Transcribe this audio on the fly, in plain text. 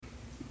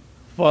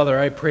Father,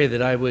 I pray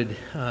that I would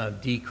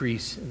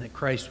decrease and that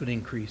Christ would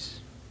increase.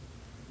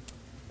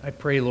 I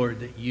pray,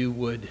 Lord, that you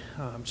would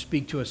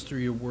speak to us through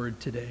your word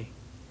today.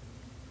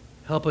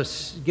 Help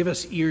us, give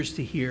us ears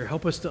to hear.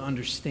 Help us to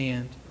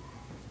understand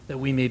that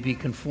we may be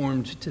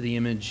conformed to the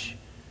image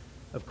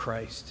of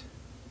Christ.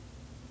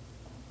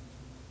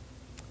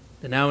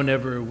 That now and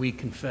ever we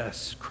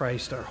confess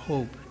Christ, our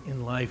hope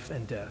in life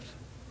and death.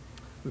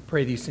 We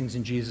pray these things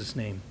in Jesus'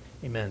 name.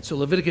 Amen. So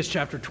Leviticus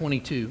chapter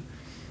 22.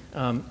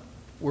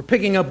 We're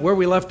picking up where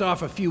we left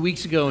off a few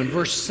weeks ago in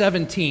verse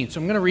 17. So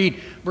I'm going to read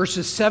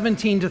verses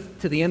 17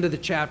 to the end of the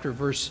chapter,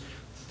 verse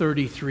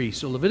 33.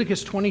 So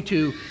Leviticus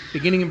 22,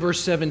 beginning in verse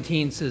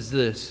 17, says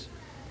this.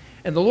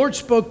 And the Lord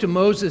spoke to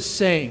Moses,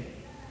 saying,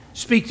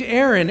 Speak to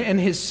Aaron and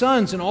his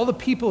sons and all the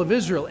people of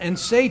Israel, and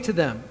say to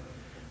them,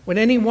 When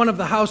any one of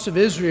the house of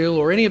Israel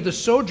or any of the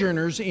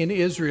sojourners in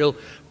Israel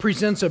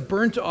presents a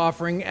burnt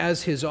offering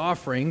as his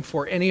offering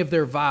for any of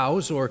their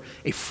vows or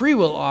a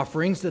freewill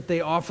offerings that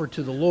they offer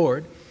to the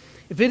Lord,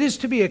 if it is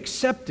to be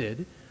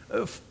accepted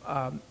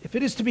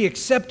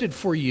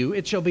for you,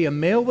 it shall be a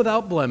male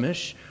without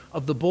blemish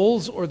of the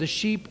bulls or the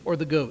sheep or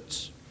the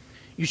goats.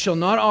 You shall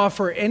not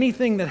offer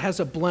anything that has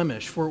a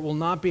blemish, for it will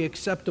not be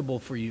acceptable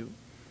for you.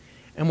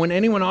 And when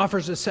anyone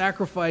offers a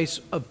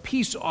sacrifice of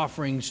peace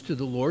offerings to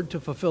the Lord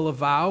to fulfill a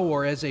vow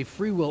or as a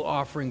freewill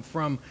offering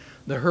from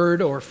the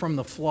herd or from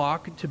the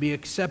flock to be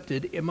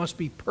accepted, it must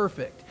be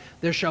perfect.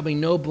 There shall be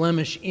no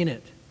blemish in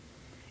it.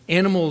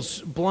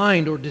 Animals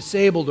blind or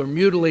disabled or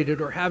mutilated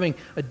or having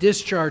a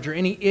discharge or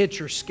any itch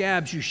or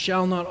scabs you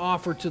shall not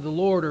offer to the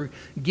Lord or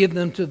give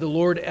them to the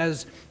Lord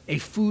as a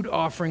food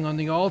offering on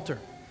the altar.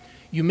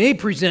 You may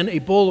present a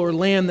bull or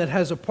lamb that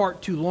has a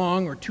part too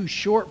long or too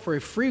short for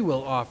a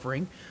freewill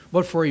offering,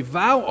 but for a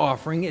vow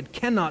offering it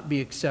cannot be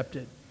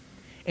accepted.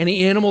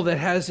 Any animal that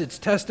has its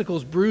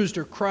testicles bruised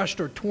or crushed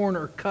or torn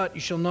or cut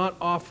you shall not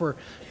offer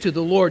to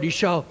the Lord. You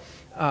shall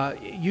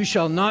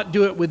not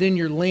do it within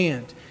your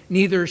land.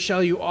 Neither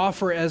shall you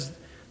offer as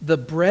the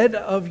bread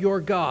of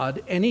your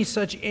God any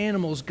such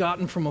animals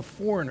gotten from a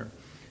foreigner,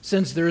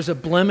 since there is a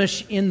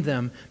blemish in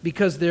them,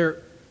 because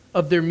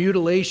of their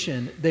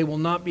mutilation they will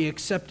not be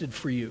accepted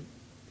for you.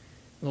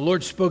 And the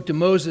Lord spoke to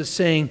Moses,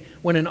 saying,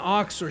 When an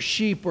ox or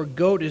sheep or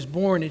goat is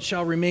born, it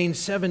shall remain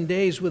 7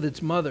 days with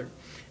its mother,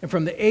 and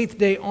from the 8th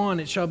day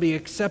on it shall be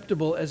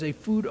acceptable as a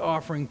food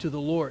offering to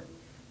the Lord.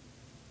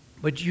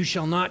 But you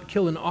shall not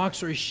kill an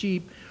ox or a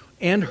sheep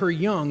and her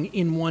young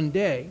in 1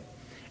 day.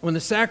 When you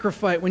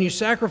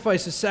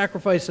sacrifice a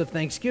sacrifice of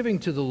thanksgiving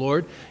to the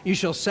Lord, you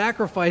shall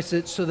sacrifice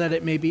it so that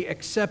it may be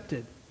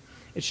accepted.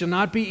 It shall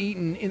not be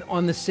eaten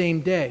on the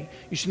same day.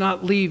 You shall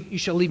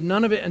leave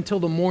none of it until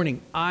the morning.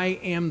 I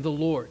am the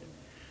Lord.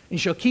 And you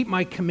shall keep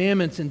my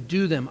commandments and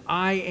do them.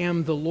 I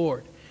am the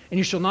Lord. And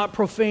you shall not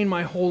profane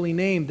my holy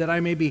name, that I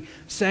may be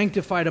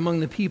sanctified among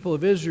the people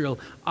of Israel.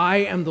 I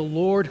am the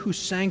Lord who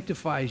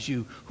sanctifies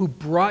you, who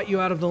brought you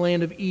out of the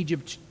land of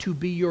Egypt to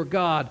be your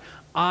God.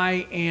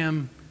 I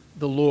am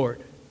the Lord.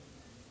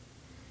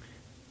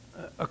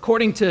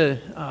 According to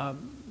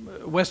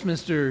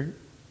Westminster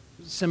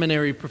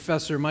Seminary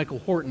professor Michael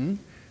Horton,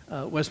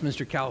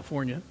 Westminster,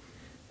 California,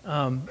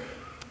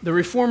 the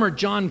reformer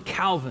John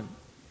Calvin,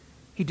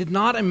 he did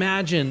not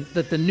imagine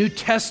that the New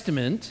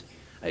Testament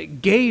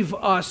gave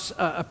us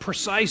a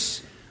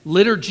precise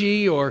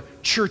liturgy or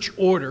church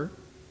order,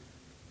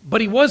 but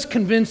he was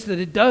convinced that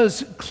it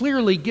does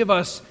clearly give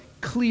us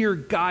clear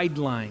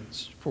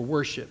guidelines for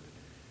worship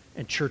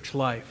and church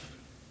life.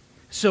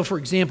 So, for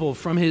example,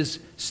 from his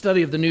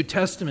study of the New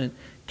Testament,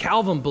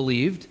 Calvin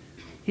believed,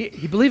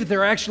 he believed that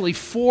there are actually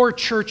 4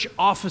 church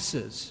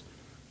offices: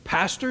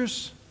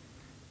 pastors,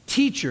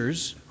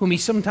 teachers, whom he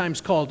sometimes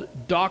called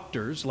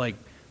doctors, like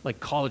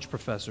college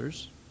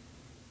professors,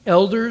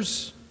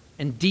 elders,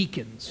 and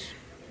deacons.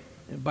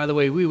 And by the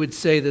way, we would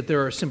say that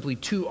there are simply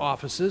 2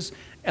 offices,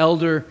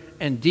 elder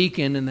and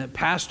deacon, and that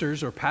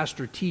pastors or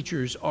pastor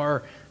teachers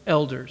are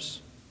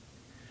elders.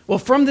 Well,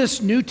 from this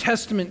New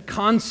Testament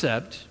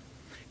concept,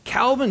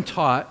 Calvin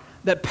taught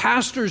that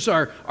pastors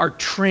are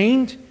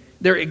trained,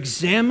 they're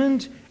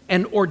examined,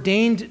 and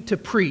ordained to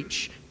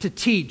preach, to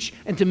teach,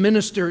 and to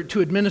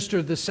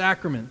administer the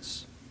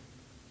sacraments.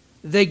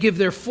 They give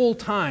their full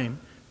time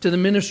to the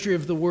ministry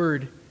of the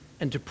word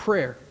and to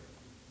prayer.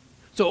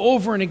 So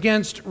over and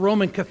against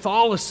Roman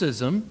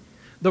Catholicism,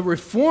 the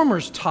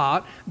reformers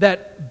taught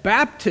that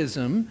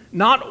baptism,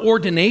 not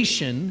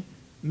ordination,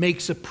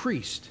 makes a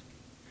priest.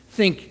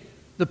 Think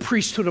the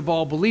priesthood of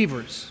all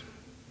believers.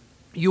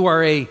 You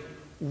are a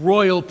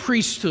royal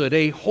priesthood,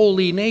 a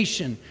holy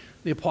nation,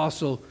 the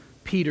Apostle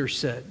Peter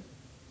said.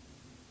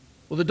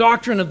 Well, the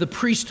doctrine of the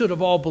priesthood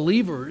of all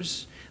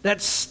believers,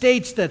 that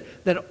states that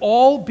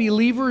all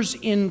believers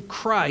in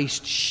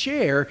Christ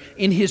share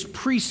in his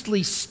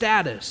priestly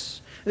status.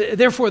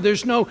 Therefore,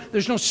 there's no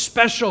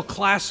special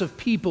class of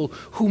people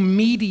who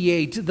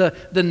mediate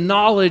the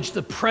knowledge,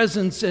 the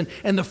presence,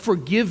 and the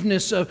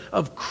forgiveness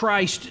of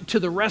Christ to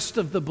the rest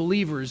of the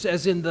believers,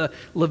 as in the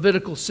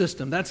Levitical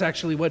system. That's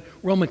actually what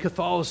Roman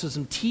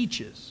Catholicism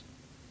teaches.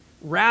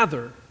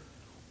 Rather,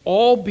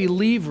 All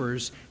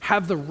believers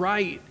have the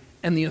right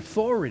and the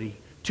authority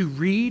to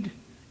read,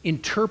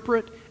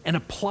 interpret, and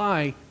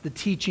apply the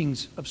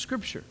teachings of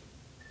Scripture.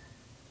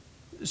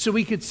 So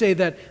we could say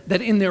that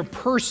in their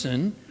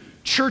person,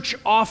 church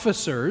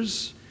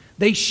officers,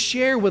 they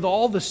share with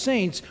all the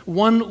saints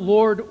one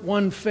Lord,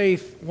 one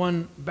faith,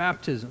 one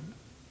baptism.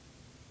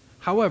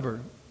 However,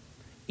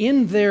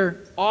 in their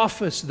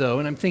office, though,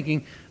 and I'm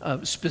thinking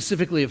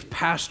specifically of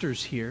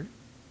pastors here,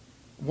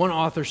 one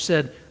author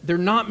said, they're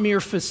not mere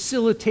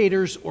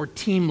facilitators or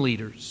team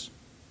leaders.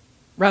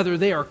 Rather,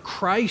 they are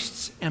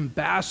Christ's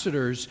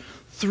ambassadors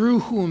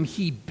through whom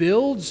he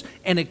builds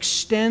and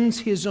extends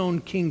his own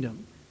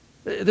kingdom.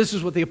 This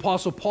is what the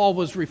Apostle Paul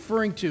was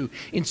referring to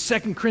in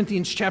 2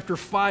 Corinthians chapter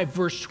 5,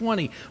 verse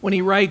 20, when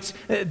he writes,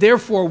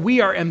 therefore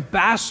we are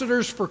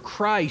ambassadors for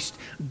Christ,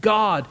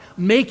 God,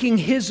 making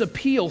his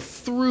appeal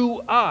through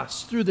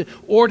us, through the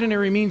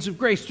ordinary means of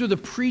grace, through the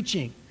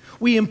preaching.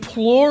 We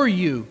implore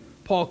you,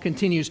 Paul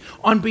continues,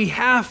 on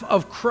behalf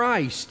of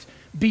Christ,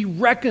 be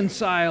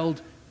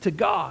reconciled to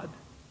God.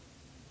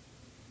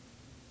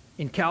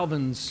 In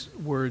Calvin's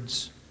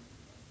words,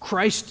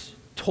 Christ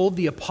told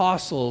the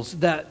apostles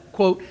that,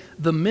 quote,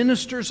 the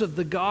ministers of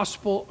the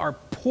gospel are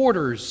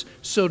porters,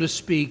 so to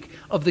speak,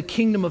 of the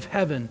kingdom of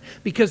heaven,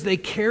 because they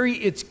carry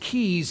its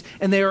keys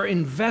and they are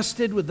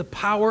invested with the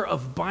power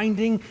of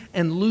binding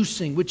and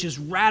loosing, which is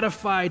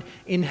ratified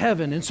in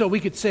heaven. And so we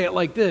could say it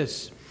like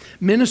this.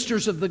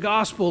 Ministers of the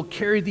gospel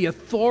carry the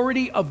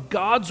authority of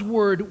God's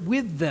word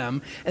with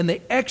them, and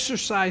they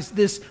exercise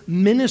this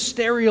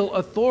ministerial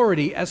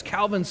authority, as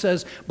Calvin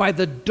says, by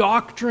the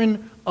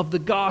doctrine of the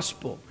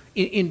gospel,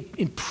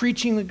 in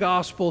preaching the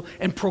gospel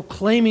and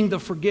proclaiming the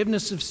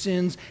forgiveness of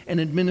sins and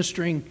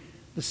administering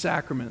the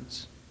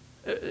sacraments.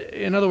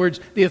 In other words,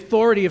 the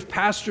authority of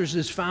pastors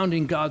is found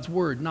in God's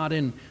word, not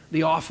in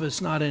the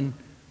office, not in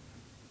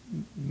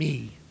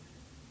me.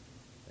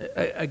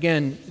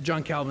 Again,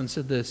 John Calvin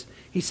said this.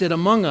 He said,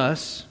 among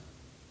us,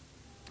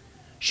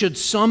 should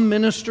some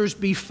ministers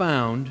be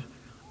found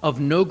of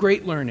no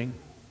great learning,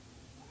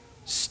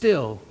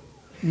 still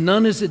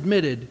none is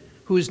admitted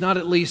who is not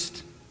at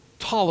least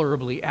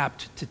tolerably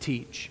apt to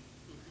teach.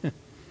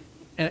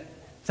 And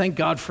thank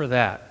God for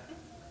that.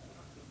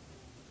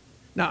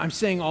 Now, I'm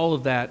saying all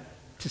of that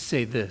to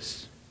say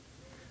this.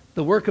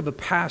 The work of a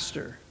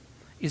pastor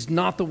is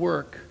not the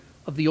work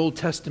of the Old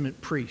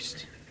Testament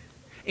priest.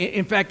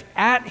 In fact,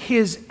 at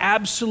his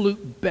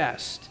absolute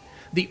best,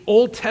 the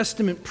Old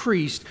Testament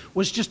priest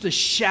was just a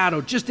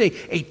shadow, just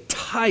a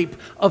type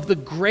of the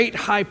great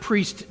high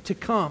priest to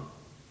come,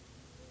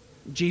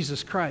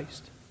 Jesus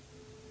Christ.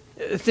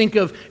 Think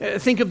of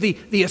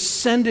the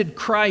ascended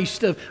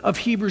Christ of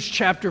Hebrews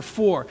chapter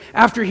 4.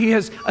 After he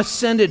has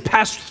ascended,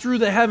 passed through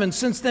the heavens,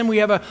 since then we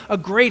have a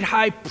great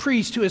high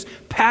priest who has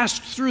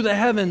passed through the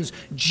heavens,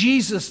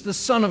 Jesus, the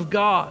Son of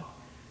God.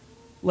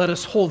 Let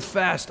us hold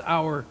fast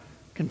our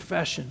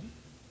confession.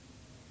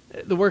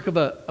 The work of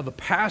a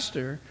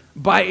pastor,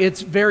 by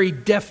its very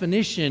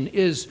definition,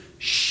 is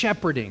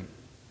shepherding.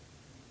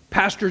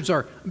 Pastors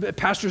are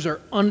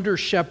under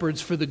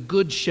shepherds for the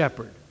good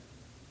shepherd.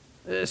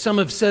 Some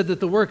have said that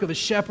the work of a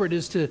shepherd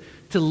is to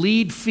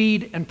lead,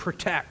 feed, and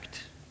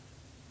protect,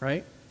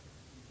 right?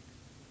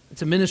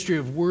 It's a ministry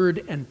of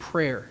word and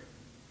prayer.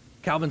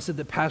 Calvin said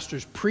that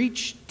pastors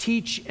preach,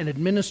 teach, and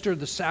administer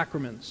the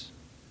sacraments.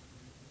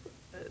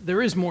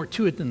 There is more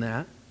to it than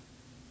that.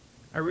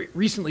 I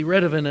recently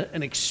read of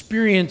an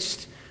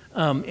experienced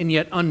and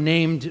yet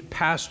unnamed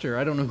pastor.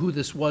 I don't know who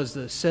this was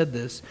that said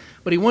this,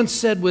 but he once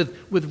said with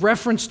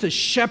reference to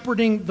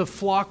shepherding the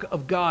flock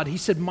of God, he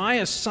said, my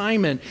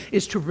assignment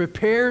is to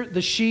prepare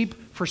the sheep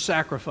for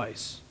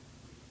sacrifice.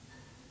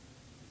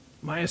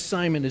 My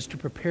assignment is to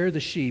prepare the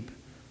sheep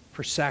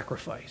for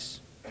sacrifice.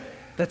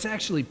 That's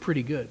actually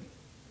pretty good.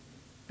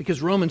 Because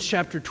Romans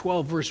chapter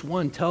 12, verse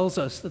 1 tells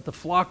us that the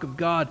flock of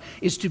God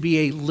is to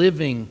be a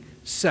living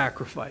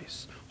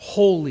sacrifice,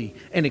 holy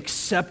and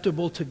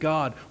acceptable to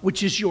God,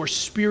 which is your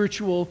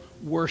spiritual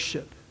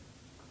worship.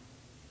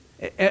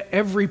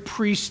 Every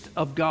priest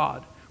of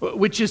God,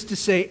 which is to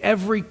say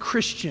every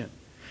Christian,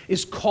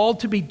 is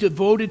called to be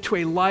devoted to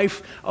a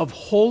life of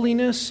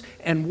holiness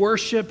and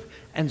worship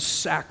and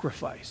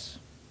sacrifice.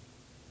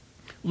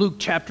 Luke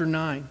chapter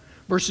 9,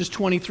 verses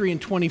 23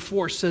 and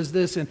 24 says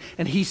this,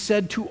 and he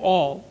said to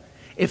all,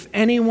 if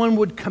anyone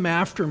would come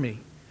after me,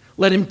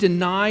 let him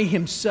deny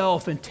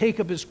himself and take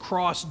up his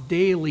cross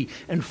daily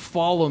and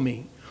follow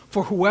me.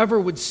 For whoever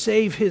would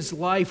save his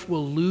life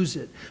will lose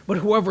it, but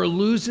whoever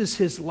loses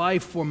his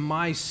life for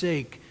my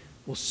sake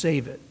will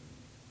save it.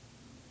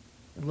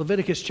 And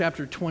Leviticus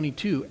chapter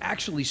 22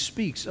 actually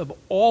speaks of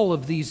all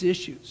of these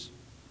issues.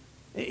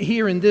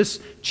 Here in this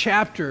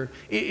chapter,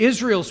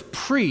 Israel's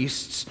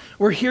priests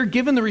were here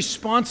given the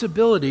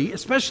responsibility,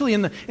 especially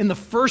in the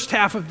first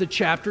half of the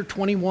chapter,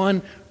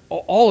 21,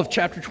 all of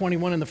chapter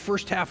 21 and the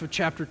first half of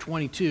chapter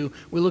 22.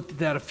 We looked at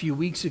that a few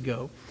weeks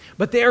ago.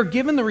 But they are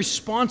given the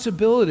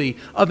responsibility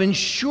of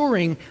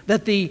ensuring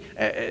that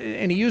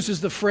and he uses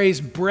the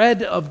phrase,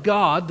 bread of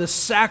God, the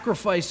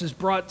sacrifices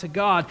brought to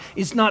God,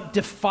 is not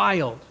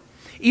defiled.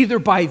 either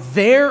by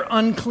their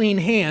unclean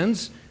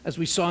hands, as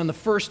we saw in the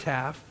first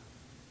half,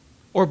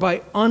 or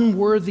by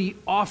unworthy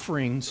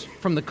offerings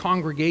from the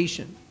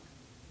congregation.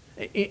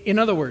 In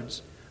other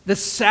words, the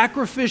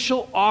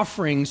sacrificial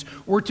offerings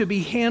were to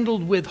be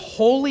handled with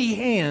holy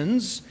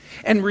hands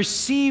and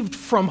received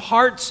from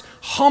hearts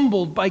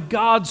humbled by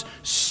God's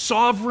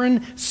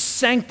sovereign,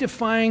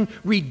 sanctifying,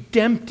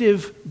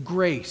 redemptive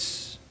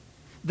grace.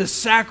 The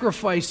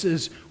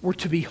sacrifices were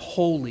to be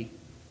holy.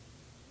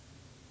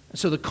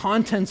 So the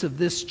contents of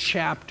this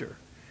chapter,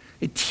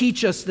 it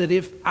teaches us that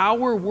if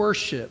our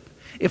worship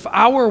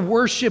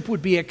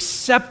would be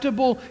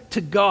acceptable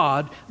to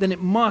God, then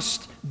it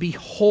must be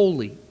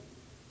holy.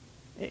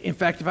 In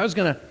fact, if I was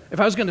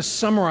going to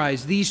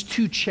summarize these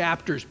two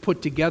chapters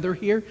put together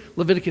here,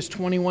 Leviticus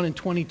 21 and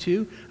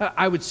 22,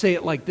 I would say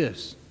it like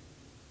this.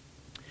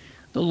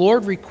 The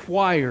Lord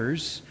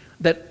requires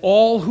that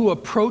all who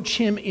approach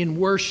him in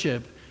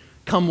worship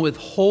come with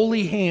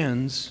holy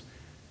hands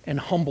and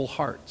humble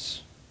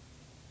hearts.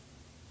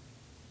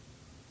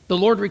 The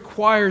Lord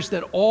requires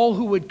that all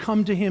who would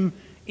come to him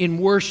in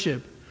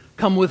worship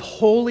come with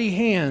holy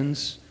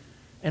hands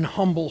and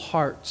humble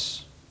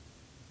hearts.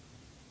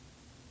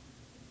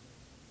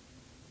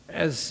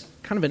 As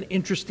kind of an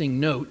interesting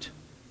note,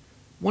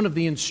 one of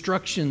the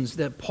instructions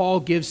that Paul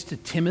gives to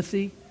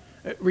Timothy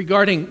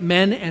regarding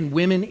men and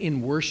women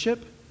in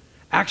worship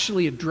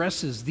actually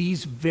addresses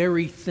these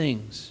very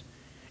things.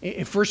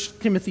 In 1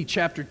 Timothy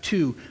chapter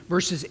 2,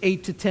 verses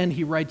 8 to 10,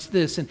 he writes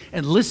this,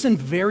 and listen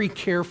very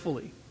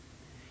carefully.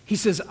 He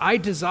says, I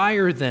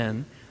desire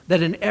then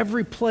that in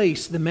every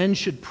place the men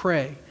should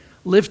pray,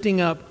 lifting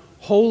up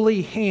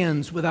holy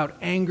hands without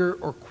anger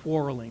or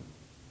quarreling.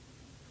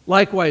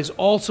 Likewise,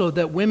 also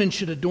that women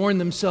should adorn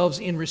themselves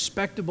in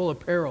respectable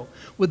apparel,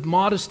 with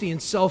modesty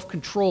and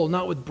self-control,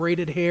 not with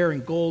braided hair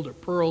and gold or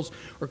pearls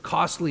or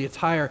costly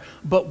attire,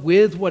 but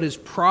with what is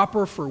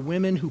proper for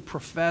women who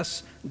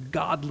profess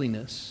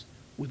godliness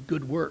with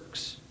good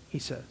works, he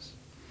says.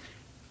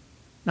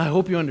 Now, I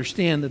hope you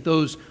understand that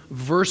those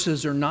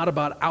verses are not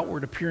about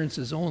outward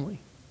appearances only.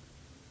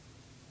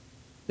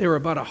 They're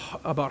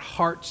about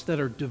hearts that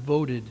are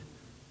devoted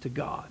to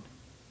God.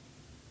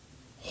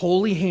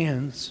 Holy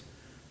hands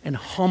and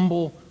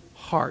humble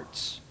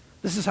hearts.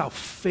 This is how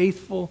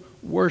faithful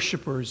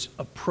worshipers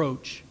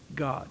approach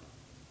God.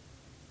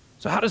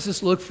 So how does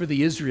this look for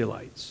the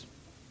Israelites?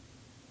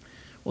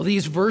 Well,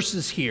 these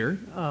verses here,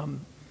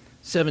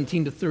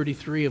 17 to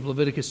 33 of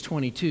Leviticus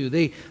 22,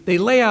 they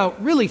lay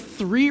out really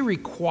three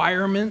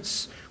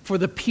requirements for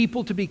the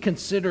people to be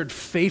considered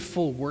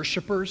faithful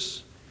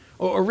worshipers,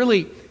 or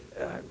really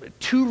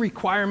two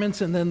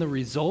requirements and then the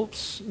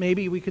results,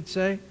 maybe we could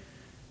say.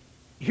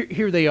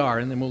 Here they are,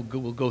 and then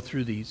we'll go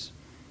through these.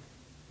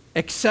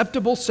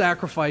 Acceptable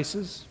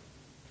sacrifices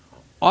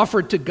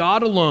offered to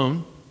God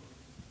alone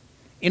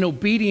in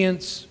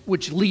obedience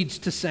which leads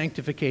to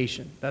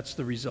sanctification. That's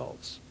the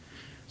results.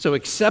 So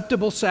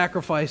acceptable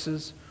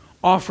sacrifices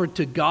offered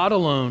to God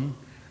alone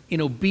in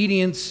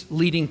obedience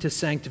leading to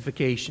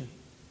sanctification.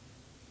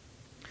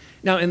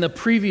 Now, in the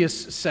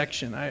previous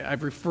section,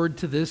 I've referred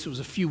to this, it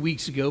was a few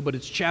weeks ago, but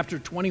it's chapter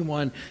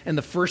 21 and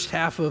the first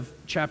half of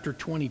chapter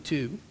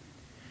 22.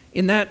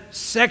 In that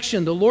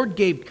section, the Lord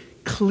gave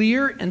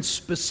clear and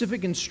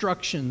specific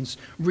instructions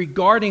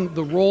regarding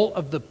the role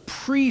of the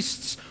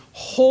priest's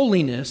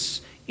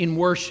holiness in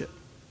worship.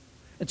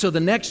 And so the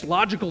next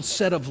logical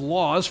set of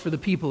laws for the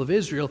people of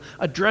Israel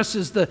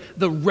addresses the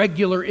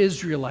regular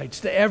Israelites,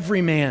 the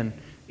everyman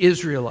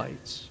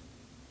Israelites.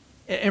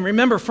 And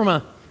remember, from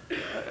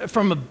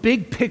a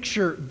big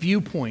picture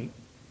viewpoint,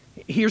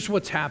 here's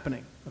what's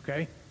happening,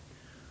 okay?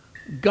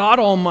 God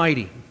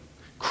Almighty,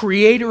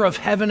 creator of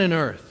heaven and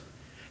earth,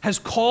 has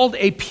called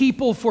a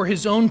people for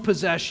his own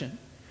possession.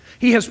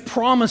 He has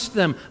promised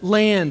them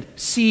land,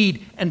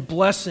 seed, and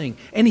blessing.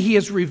 And he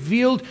has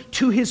revealed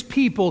to his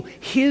people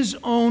his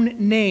own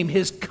name,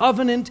 his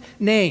covenant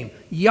name,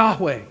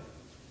 Yahweh.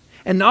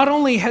 And not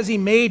only has he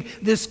made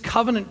this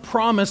covenant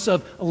promise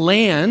of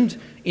land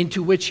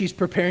into which he's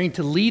preparing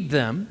to lead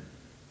them,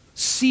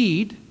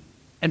 seed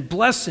and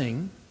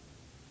blessing,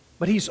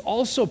 but he's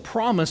also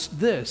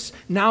promised this.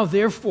 Now,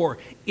 therefore,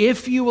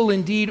 if you will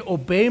indeed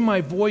obey my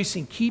voice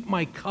and keep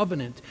my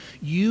covenant,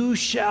 you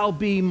shall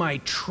be my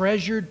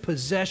treasured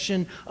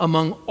possession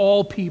among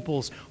all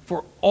peoples.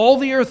 For all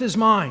the earth is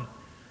mine,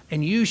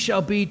 and you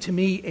shall be to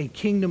me a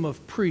kingdom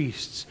of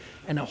priests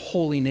and a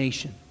holy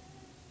nation.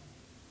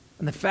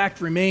 And the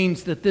fact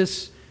remains that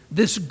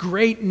this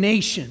great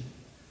nation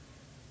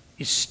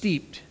is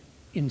steeped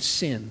in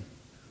sin.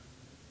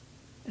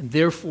 And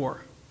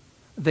therefore,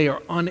 they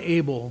are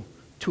unable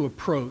to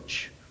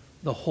approach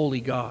the holy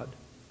God.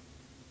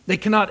 They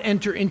cannot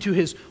enter into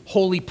his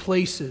holy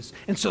places.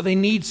 And so they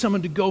need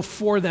someone to go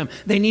for them.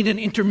 They need an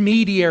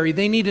intermediary.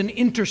 They need an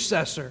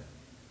intercessor.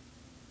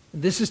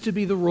 And this is to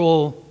be the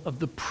role of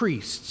the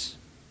priests.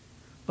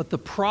 But the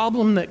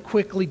problem that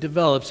quickly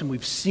develops, and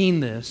we've seen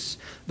this,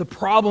 the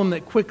problem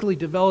that quickly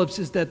develops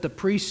is that the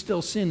priests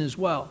still sin as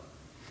well.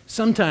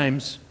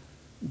 Sometimes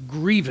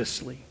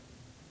grievously.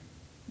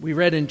 We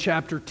read in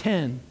chapter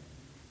 10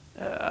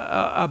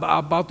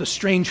 about the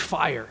strange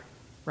fire,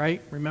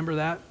 right? Remember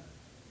that?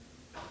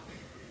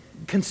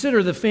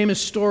 Consider the famous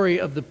story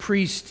of the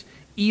priest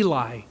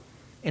Eli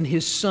and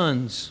his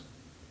sons.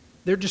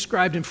 They're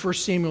described in 1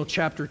 Samuel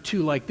chapter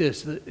 2 like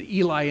this,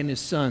 Eli and his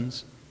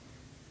sons.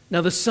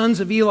 Now the sons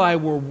of Eli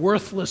were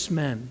worthless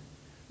men.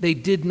 They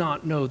did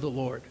not know the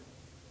Lord.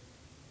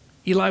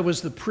 Eli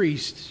was the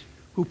priest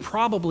who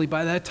probably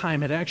by that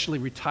time had actually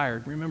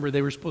retired. Remember,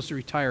 they were supposed to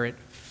retire at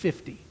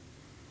 50.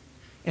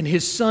 And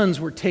his sons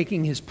were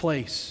taking his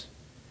place.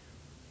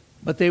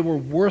 But they were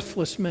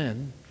worthless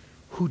men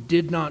who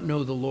did not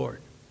know the Lord.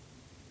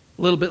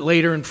 A little bit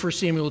later in 1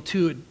 Samuel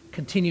 2, it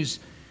continues,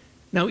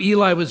 now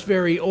Eli was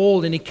very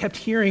old, and he kept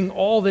hearing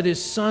all that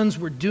his sons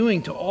were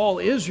doing to all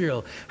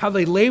Israel, how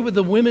they lay with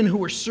the women who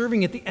were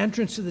serving at the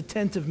entrance to the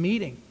tent of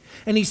meeting.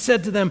 And he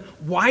said to them,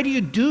 why do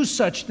you do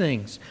such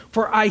things?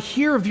 For I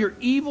hear of your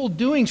evil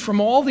doings from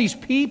all these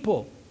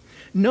people.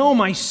 No,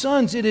 my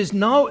sons, it is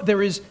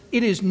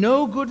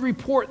no good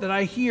report that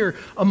I hear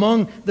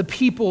among the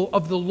people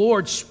of the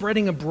Lord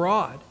spreading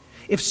abroad.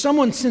 If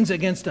someone sins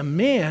against a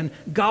man,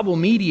 God will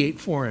mediate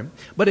for him.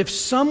 But if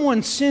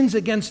someone sins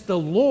against the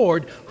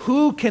Lord,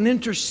 who can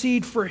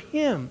intercede for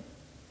him?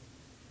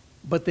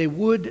 But they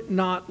would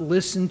not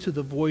listen to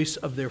the voice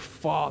of their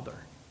father,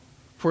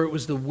 for it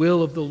was the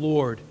will of the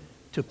Lord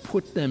to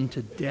put them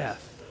to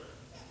death.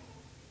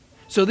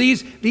 So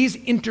these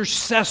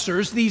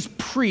intercessors, these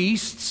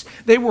priests,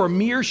 they were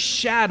mere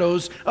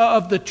shadows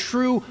of the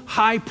true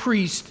high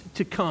priest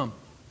to come.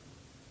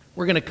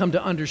 We're going to come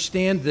to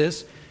understand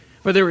this.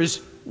 For there is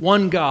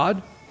one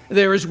God,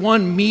 there is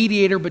one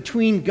mediator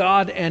between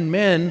God and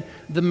men,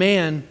 the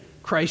man,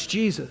 Christ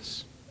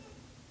Jesus.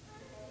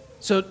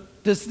 So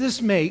does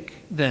this make,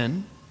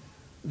 then,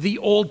 the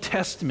Old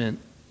Testament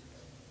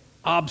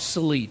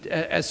obsolete,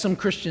 as some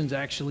Christians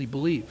actually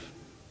believe?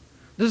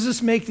 Does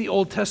this make the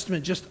Old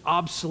Testament just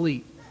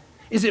obsolete?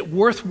 Is it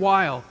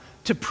worthwhile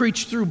to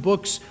preach through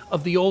books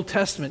of the Old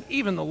Testament,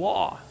 even the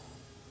law?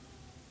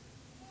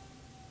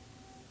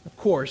 Of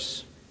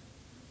course.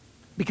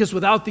 Because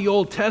without the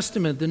Old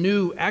Testament, the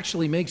New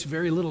actually makes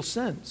very little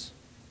sense.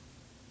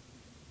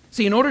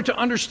 See, in order to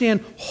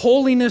understand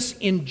holiness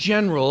in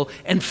general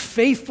and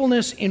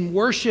faithfulness in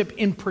worship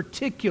in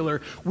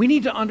particular, we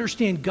need to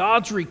understand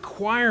God's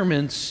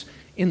requirements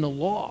in the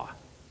law.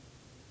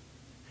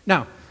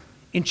 Now,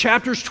 in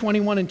chapters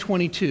 21 and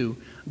 22,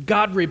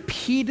 God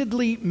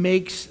repeatedly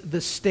makes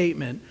the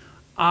statement,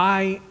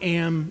 I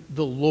am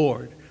the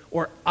Lord,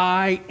 or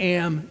I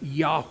am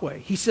Yahweh.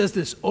 He says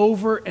this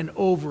over and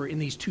over in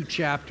these two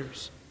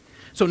chapters.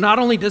 So not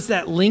only does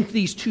that link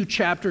these two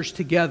chapters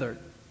together,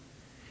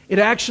 it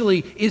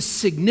actually is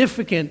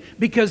significant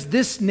because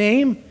this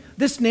name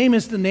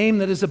is the name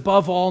that is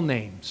above all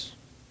names.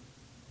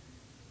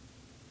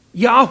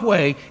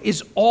 Yahweh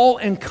is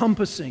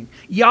all-encompassing.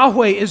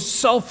 Yahweh is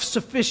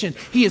self-sufficient.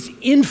 He is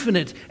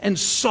infinite and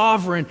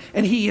sovereign,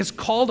 and He has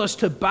called us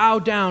to bow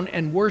down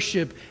and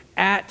worship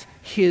at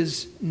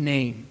His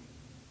name.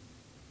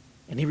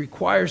 And He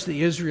requires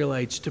the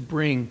Israelites to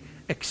bring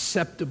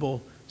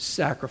acceptable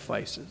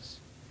sacrifices.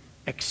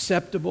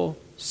 Acceptable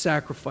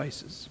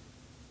sacrifices.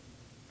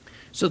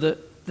 So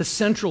the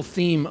central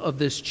theme of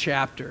this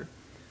chapter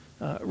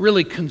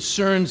really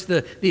concerns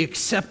the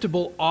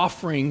acceptable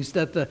offerings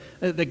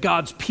that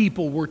God's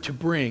people were to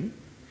bring.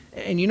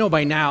 And you know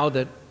by now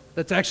that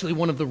that's actually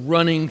one of the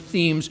running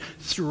themes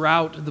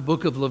throughout the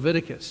book of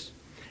Leviticus.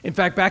 In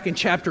fact, back in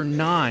chapter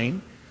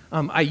 9,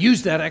 I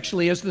used that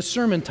actually as the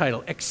sermon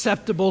title,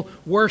 Acceptable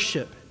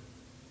Worship.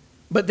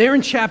 But there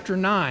in chapter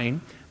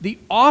 9, the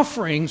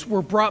offerings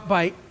were brought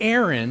by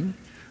Aaron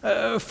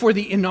for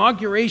the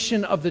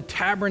inauguration of the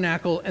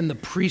tabernacle and the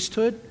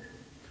priesthood,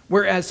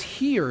 whereas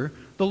here,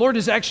 the Lord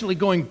is actually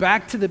going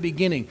back to the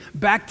beginning,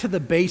 back to the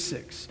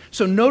basics.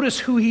 So notice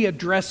who He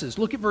addresses.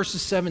 Look at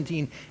verses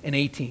 17 and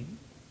 18.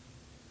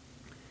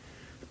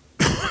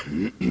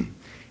 And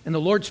the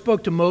Lord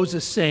spoke to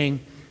Moses,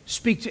 saying,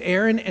 speak to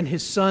Aaron and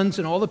his sons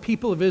and all the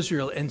people of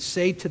Israel, and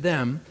say to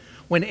them,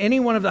 when any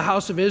one of the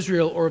house of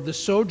Israel or of the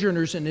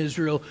sojourners in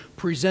Israel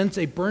presents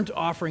a burnt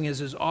offering as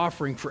his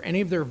offering for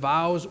any of their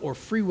vows or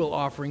freewill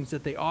offerings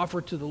that they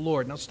offer to the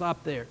Lord. Now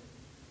stop there.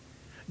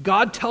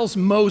 God tells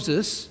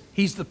Moses,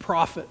 he's the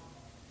prophet,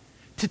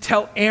 to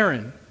tell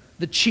Aaron,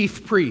 the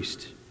chief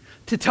priest,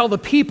 to tell the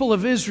people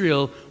of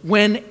Israel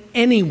when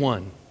any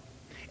one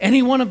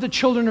of the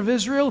children of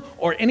Israel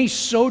or any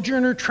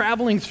sojourner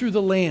traveling through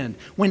the land,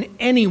 when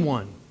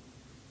anyone.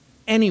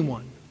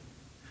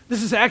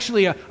 This is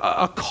actually a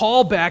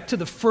callback to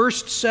the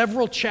first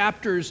several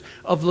chapters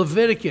of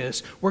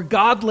Leviticus, where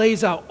God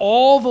lays out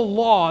all the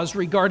laws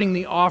regarding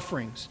the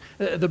offerings,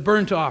 the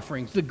burnt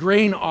offerings, the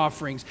grain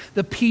offerings,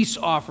 the peace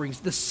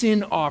offerings, the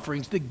sin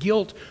offerings, the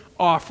guilt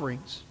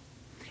offerings.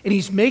 And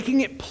He's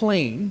making it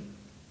plain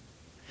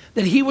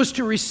that He was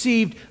to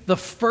receive the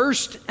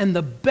first and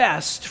the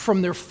best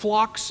from their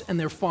flocks and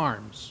their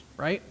farms,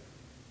 right?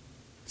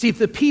 See, if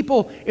the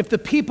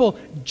people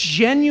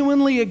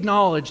genuinely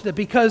acknowledge that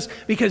because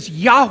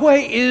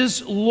Yahweh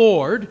is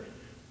Lord,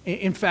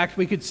 in fact,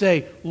 we could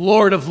say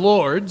Lord of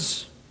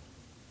Lords,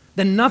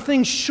 then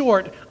nothing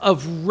short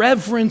of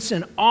reverence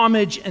and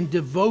homage and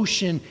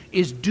devotion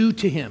is due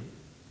to him.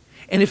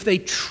 And if they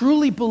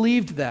truly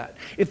believed that,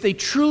 if they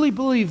truly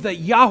believed that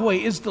Yahweh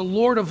is the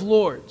Lord of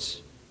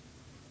Lords,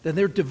 then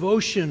their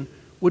devotion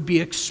would be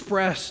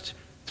expressed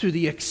through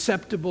the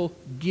acceptable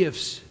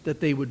gifts that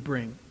they would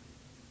bring.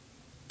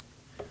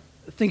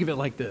 Think of it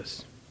like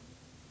this.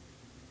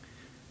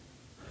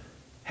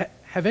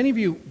 Have any of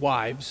you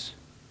wives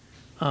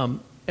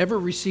ever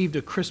received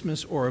a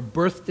Christmas or a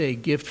birthday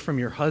gift from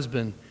your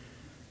husband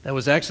that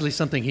was actually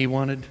something he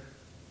wanted?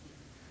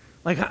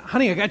 Like,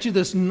 honey, I got you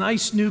this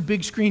nice new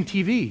big screen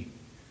TV.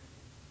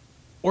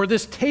 Or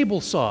this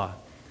table saw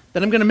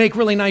that I'm going to make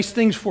really nice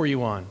things for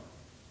you on.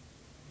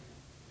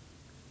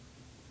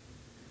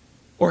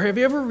 Or have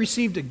you ever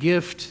received a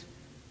gift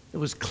that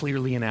was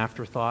clearly an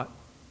afterthought?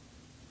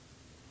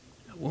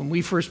 When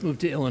we first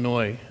moved to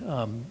Illinois,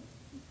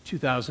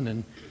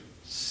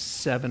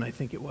 2007, I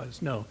think it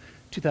was. No,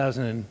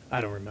 2000,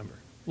 I don't remember.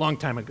 Long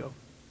time ago.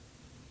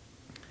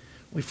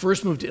 We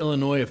first moved to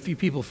Illinois. A few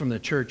people from the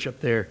church up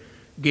there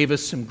gave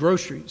us some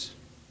groceries.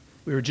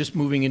 We were just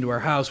moving into our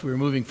house. We were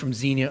moving from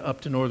Xenia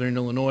up to northern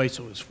Illinois,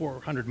 so it was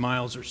 400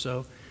 miles or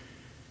so.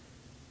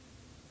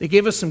 They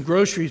gave us some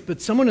groceries,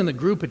 but someone in the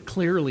group had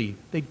clearly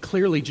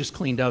just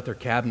cleaned out their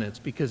cabinets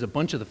because a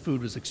bunch of the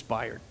food was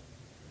expired.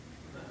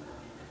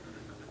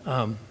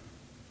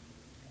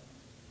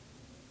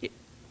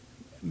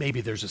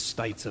 Maybe there's a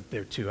Stites up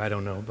there too, I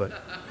don't know,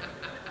 but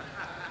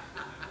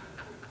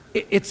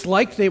it's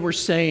like they were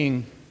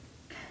saying,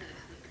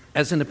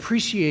 as an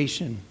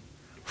appreciation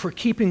for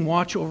keeping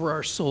watch over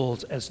our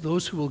souls as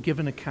those who will give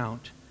an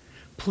account,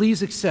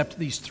 please accept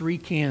these 3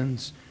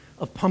 cans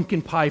of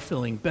pumpkin pie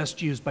filling,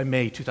 best used by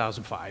May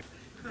 2005.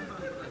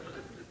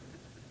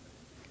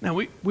 Now,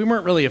 we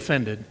weren't really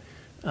offended.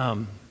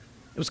 It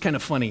was kind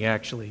of funny,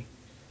 actually.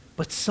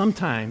 But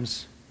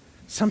sometimes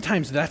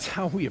that's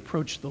how we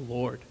approach the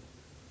Lord.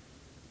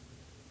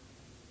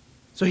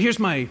 So here's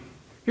my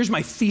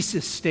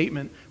thesis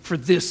statement for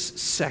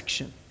this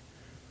section.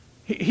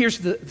 Here's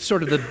the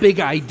sort of the big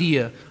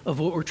idea of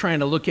what we're trying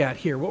to look at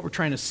here, what we're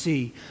trying to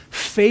see.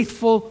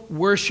 Faithful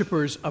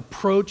worshipers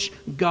approach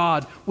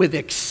God with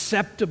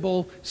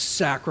acceptable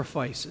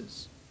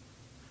sacrifices.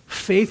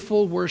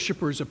 Faithful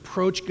worshipers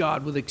approach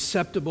God with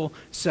acceptable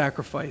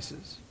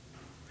sacrifices.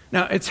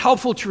 Now, it's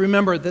helpful to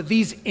remember that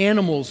these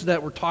animals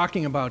that we're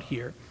talking about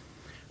here,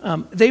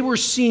 they were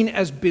seen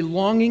as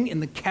belonging in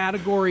the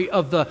category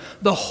of the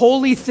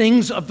holy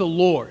things of the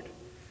Lord,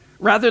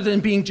 rather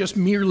than being just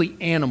merely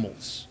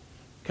animals.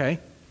 Okay?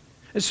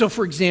 And so,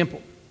 for example,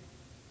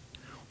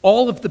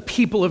 all of the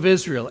people of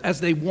Israel,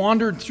 as they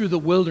wandered through the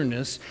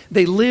wilderness,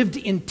 they lived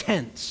in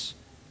tents.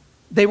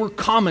 They were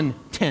common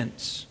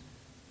tents.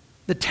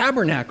 The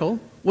tabernacle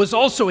was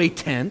also a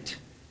tent,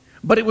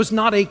 but it was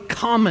not a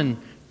common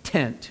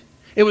tent.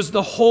 It was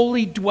the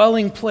holy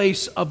dwelling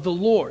place of the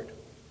Lord.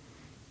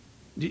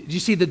 Do you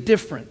see the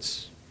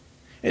difference?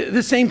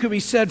 The same could be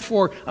said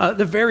for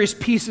the various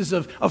pieces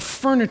of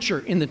furniture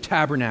in the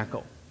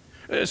tabernacle.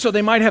 So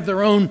they might have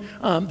their own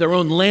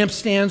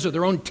lampstands or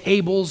their own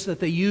tables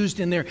that they used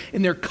in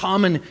their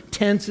common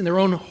tents, in their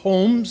own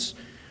homes.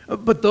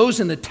 But those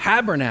in the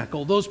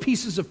tabernacle, those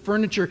pieces of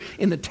furniture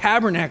in the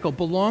tabernacle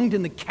belonged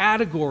in the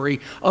category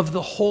of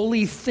the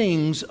holy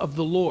things of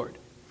the Lord.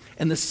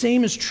 And the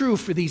same is true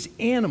for these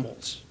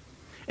animals.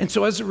 And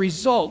so as a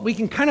result, we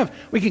can kind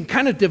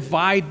of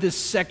divide this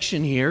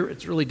section here.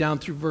 It's really down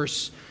through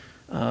verse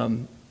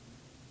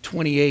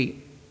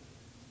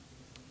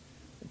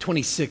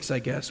 26, I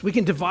guess. We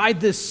can divide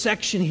this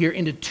section here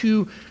into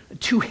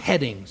two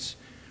headings.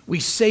 We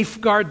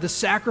safeguard the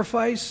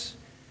sacrifice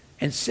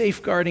and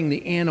safeguarding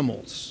the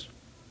animals.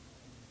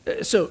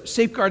 So,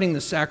 safeguarding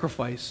the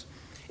sacrifice.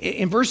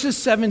 In verses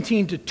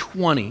 17 to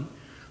 20,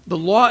 the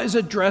law is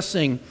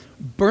addressing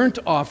burnt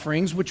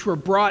offerings which were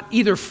brought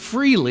either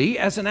freely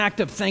as an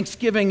act of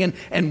thanksgiving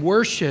and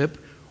worship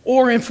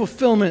or in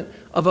fulfillment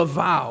of a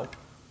vow.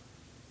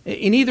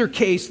 In either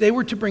case, they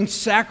were to bring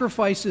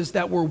sacrifices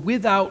that were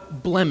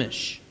without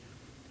blemish.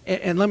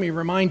 And let me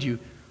remind you,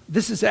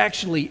 this is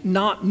actually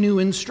not new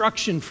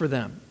instruction for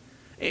them.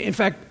 In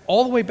fact,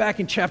 all the way back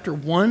in chapter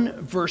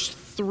 1, verse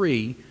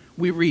 3,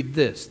 we read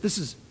this. This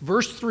is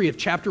verse 3 of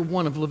chapter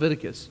 1 of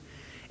Leviticus.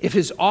 If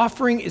his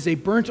offering is a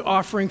burnt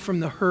offering from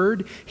the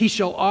herd, he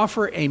shall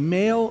offer a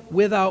male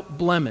without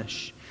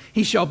blemish.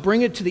 He shall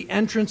bring it to the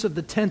entrance of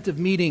the tent of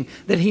meeting,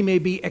 that he may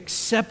be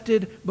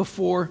accepted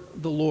before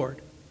the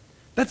Lord.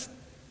 That's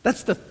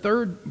the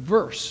third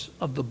verse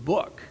of the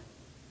book.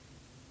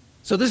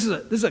 So this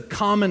is a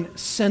common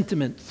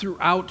sentiment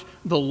throughout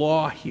the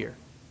law here,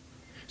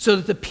 so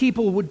that the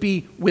people would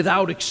be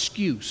without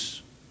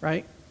excuse,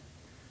 right?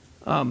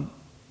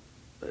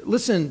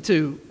 Listen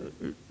to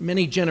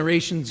many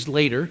generations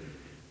later,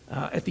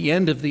 at the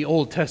end of the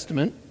Old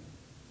Testament,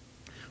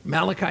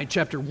 Malachi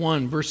chapter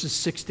 1, verses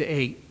 6 to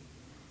 8.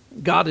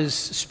 God is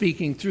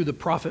speaking through the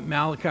prophet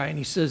Malachi, and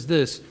he says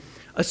this: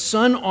 "A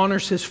son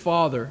honors his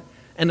father,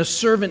 and a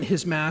servant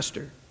his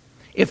master.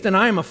 If then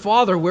I am a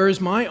father, where is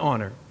my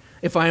honor?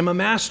 If I am a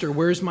master,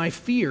 where is my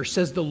fear?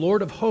 Says the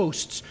Lord of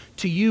hosts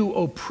to you,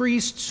 O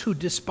priests who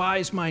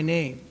despise my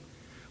name.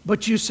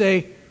 But you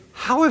say,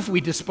 how have we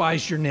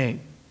despised your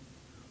name?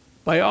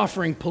 By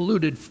offering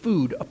polluted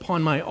food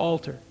upon my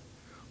altar.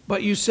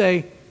 But you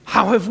say,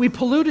 how have we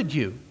polluted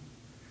you?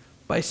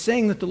 By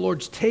saying that the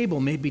Lord's table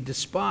may be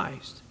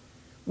despised.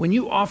 When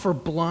you offer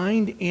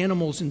blind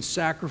animals in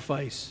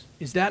sacrifice,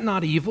 is that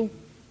not evil?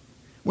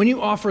 When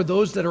you offer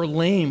those that are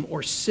lame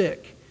or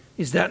sick,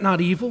 is that not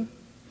evil?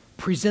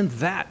 Present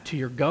that to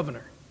your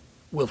governor.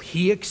 Will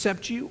he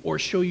accept you or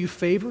show you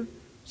favor?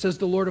 Says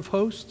the Lord of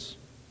hosts.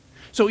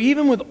 So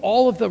even with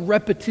all of the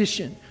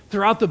repetition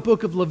throughout the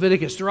book of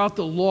Leviticus, throughout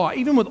the law,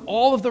 even with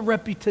all of the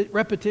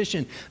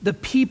repetition, the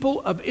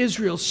people of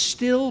Israel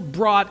still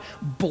brought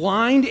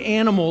blind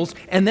animals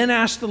and then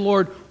asked the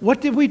Lord,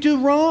 what did we do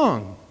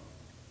wrong?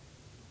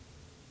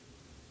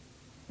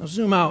 Now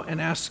zoom out and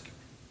ask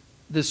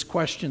this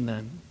question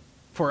then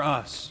for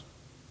us.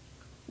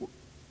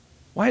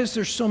 Why is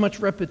there so much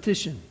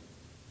repetition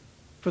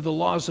for the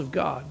laws of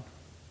God?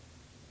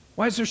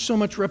 Why is there so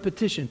much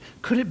repetition?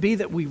 Could it be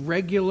that we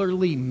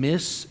regularly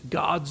miss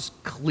God's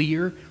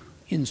clear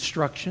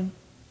instruction?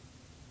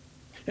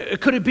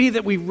 Could it be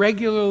that we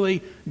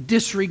regularly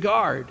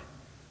disregard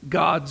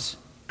God's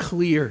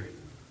clear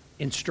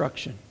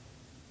instruction?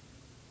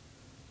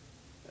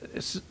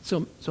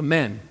 So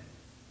men,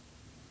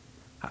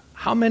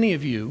 how many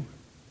of you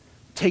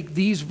take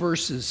these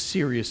verses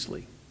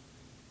seriously?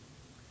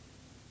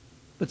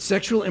 But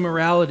sexual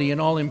immorality and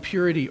all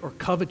impurity or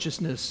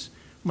covetousness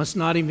must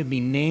not even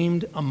be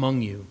named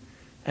among you,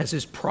 as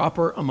is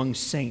proper among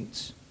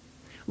saints.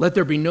 Let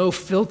there be no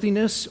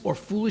filthiness or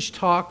foolish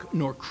talk,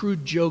 nor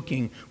crude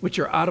joking, which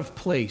are out of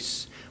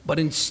place, but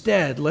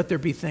instead let there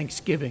be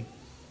thanksgiving.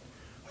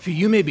 For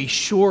you may be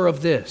sure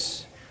of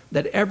this,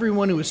 that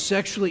everyone who is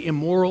sexually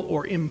immoral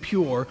or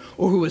impure,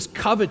 or who is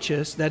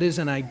covetous, that is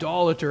an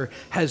idolater,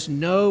 has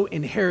no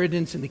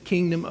inheritance in the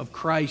kingdom of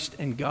Christ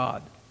and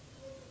God.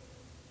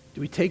 Do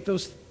we take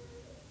those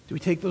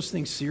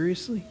things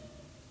seriously?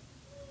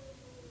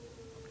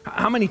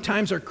 How many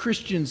times are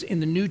Christians in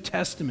the New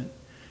Testament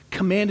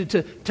commanded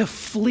to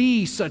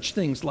flee such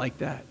things like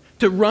that,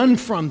 to run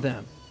from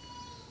them?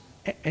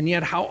 And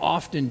yet, how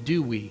often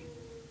do we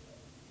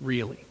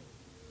really?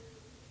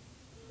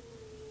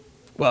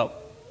 Well,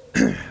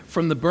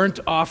 from the burnt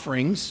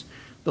offerings,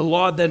 the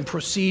law then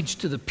proceeds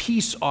to the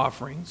peace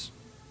offerings,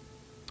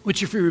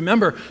 which, if you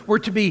remember, were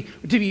to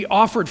be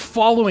offered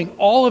following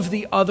all of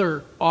the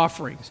other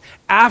offerings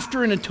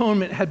after an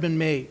atonement had been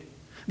made.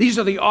 These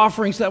are the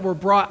offerings that were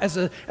brought as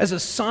a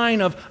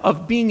sign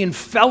of being in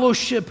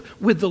fellowship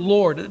with the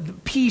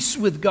Lord, peace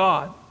with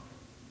God.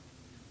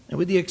 And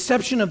with the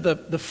exception of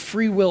the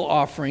free will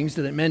offerings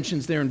that it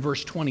mentions there in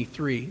verse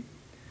 23,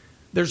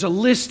 there's a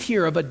list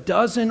here of a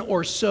dozen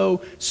or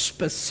so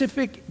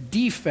specific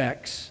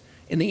defects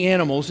in the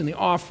animals and the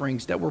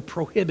offerings that were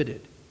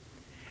prohibited.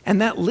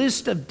 And that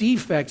list of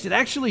defects, it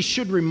actually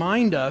should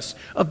remind us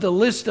of the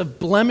list of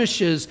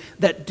blemishes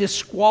that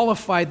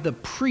disqualified the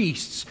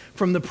priests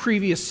from the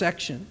previous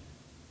section.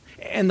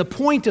 And the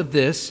point of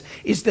this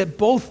is that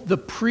both the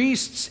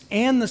priests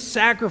and the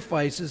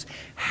sacrifices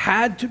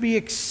had to be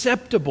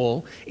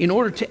acceptable in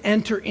order to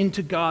enter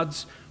into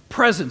God's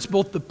presence.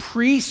 Both the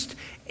priest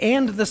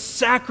and the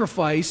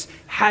sacrifice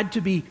had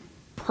to be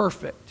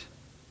perfect.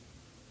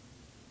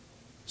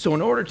 So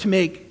in order to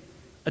make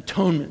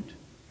atonement,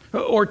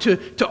 or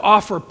to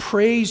offer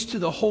praise to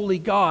the holy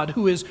God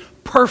who is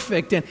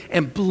perfect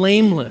and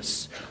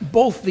blameless,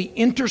 both the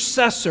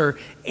intercessor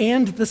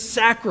and the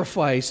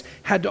sacrifice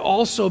had to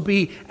also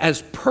be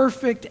as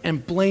perfect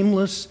and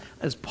blameless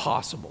as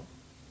possible.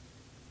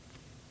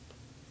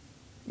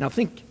 Now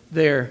think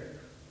there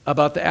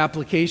about the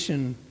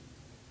application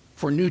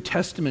for New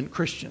Testament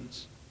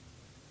Christians.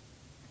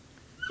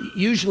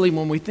 Usually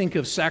when we think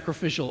of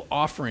sacrificial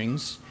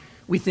offerings,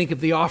 we think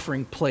of the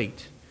offering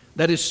plate.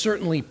 That is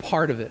certainly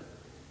part of it.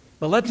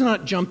 But let's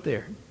not jump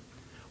there.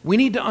 We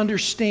need to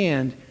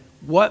understand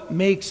what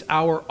makes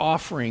our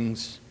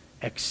offerings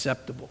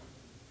acceptable.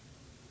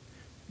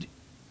 Do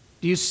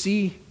you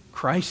see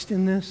Christ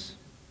in this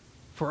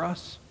for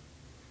us?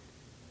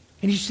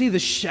 And you see the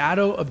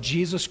shadow of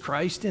Jesus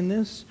Christ in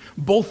this?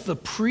 Both the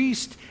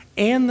priest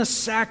and the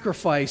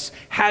sacrifice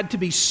had to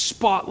be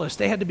spotless.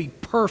 They had to be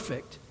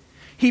perfect.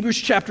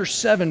 Hebrews chapter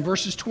 7,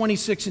 verses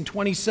 26 and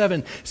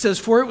 27 says,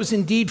 "For it was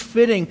indeed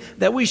fitting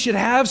that we should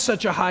have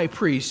such a high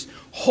priest,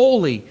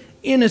 holy,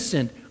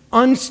 innocent,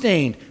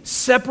 unstained,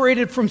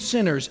 separated from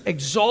sinners,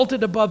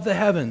 exalted above the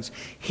heavens.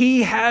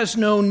 He has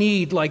no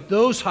need, like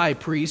those high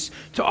priests,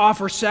 to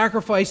offer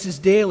sacrifices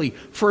daily,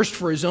 first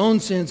for his own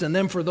sins and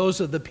then for those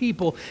of the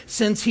people,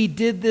 since he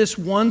did this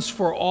once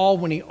for all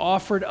when he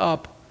offered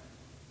up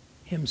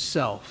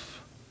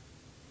himself."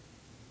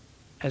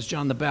 As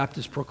John the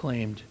Baptist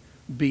proclaimed,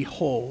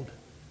 "Behold,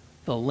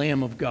 the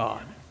Lamb of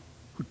God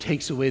who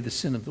takes away the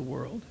sin of the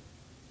world."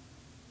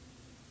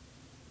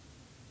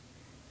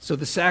 So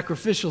the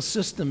sacrificial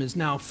system is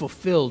now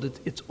fulfilled.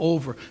 It's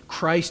over.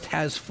 Christ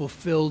has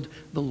fulfilled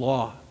the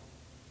law.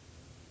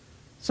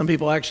 Some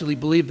people actually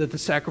believe that the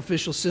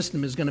sacrificial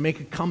system is going to make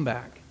a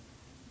comeback.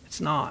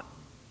 It's not.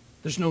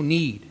 There's no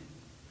need.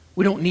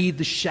 We don't need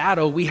the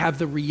shadow. We have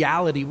the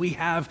reality. We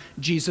have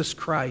Jesus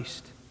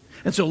Christ.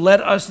 And so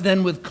let us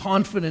then with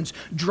confidence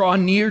draw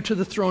near to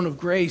the throne of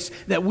grace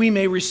that we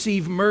may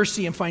receive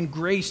mercy and find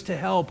grace to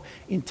help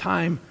in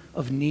time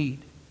of need.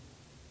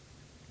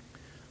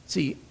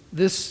 See,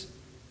 this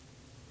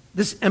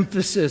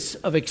emphasis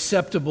of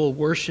acceptable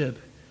worship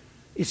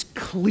is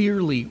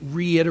clearly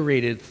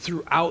reiterated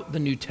throughout the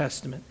New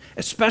Testament,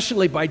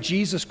 especially by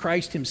Jesus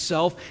Christ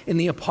himself in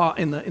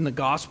the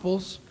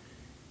Gospels.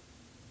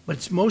 But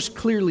it's most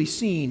clearly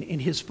seen in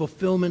his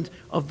fulfillment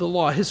of the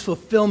law, his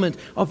fulfillment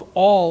of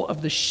all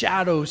of the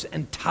shadows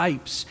and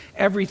types.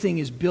 Everything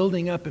is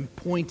building up and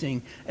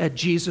pointing at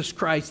Jesus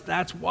Christ.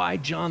 That's why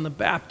John the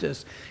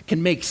Baptist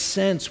can make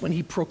sense when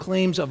he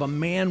proclaims of a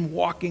man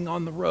walking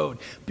on the road,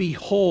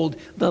 "Behold,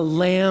 the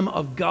Lamb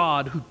of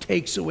God who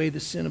takes away the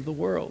sin of the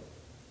world."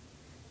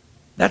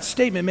 That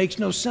statement makes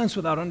no sense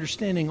without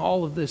understanding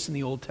all of this in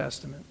the Old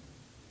Testament.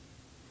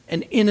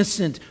 An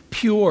innocent,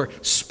 pure,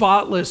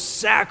 spotless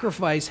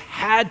sacrifice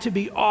had to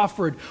be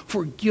offered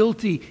for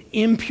guilty,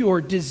 impure,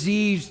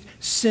 diseased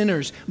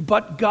sinners.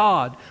 But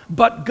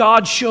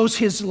God shows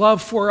his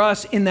love for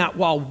us in that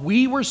while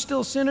we were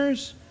still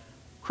sinners,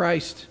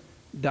 Christ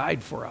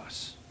died for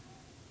us.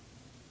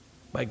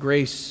 By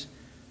grace,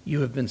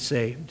 you have been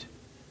saved.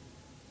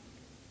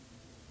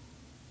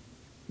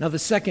 Now the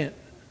second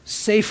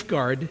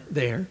safeguard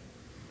there,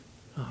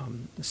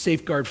 the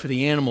safeguard for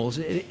the animals,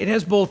 it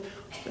has both,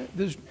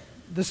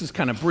 this is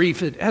kind of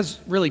brief, it has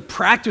really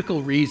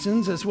practical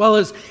reasons as well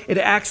as it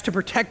acts to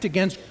protect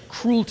against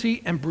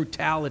cruelty and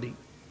brutality.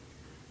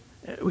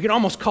 We could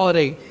almost call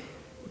it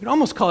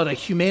a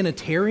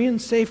humanitarian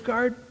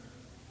safeguard.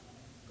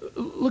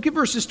 Look at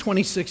verses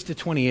 26 to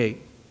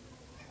 28.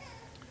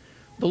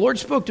 The Lord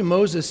spoke to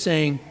Moses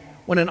saying,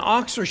 "When an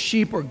ox or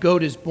sheep or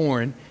goat is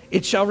born,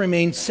 it shall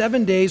remain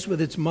 7 days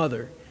with its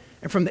mother.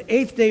 And from the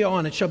 8th day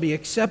on, it shall be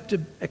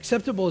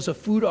acceptable as a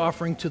food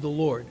offering to the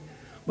Lord.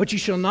 But you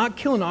shall not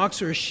kill an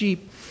ox or a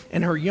sheep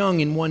and her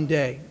young in 1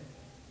 day."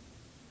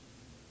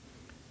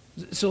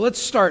 So let's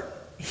start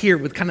here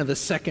with kind of the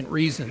second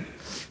reason,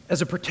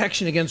 as a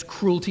protection against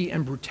cruelty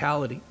and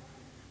brutality.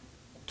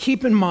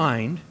 Keep in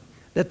mind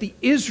that the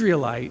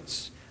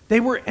Israelites, they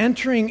were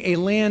entering a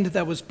land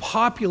that was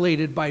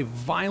populated by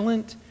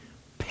violent,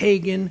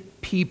 pagan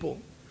people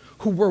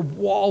who were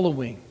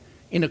wallowing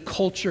in a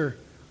culture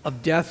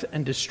of death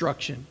and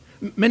destruction.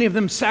 Many of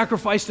them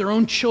sacrificed their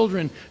own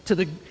children to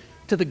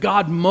the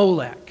god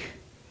Molech,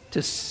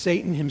 to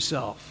Satan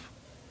himself.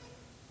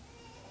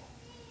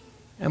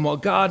 And while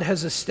God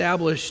has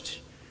established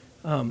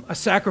a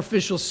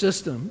sacrificial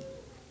system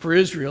for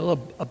Israel,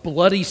 a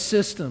bloody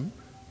system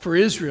for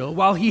Israel,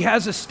 while he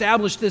has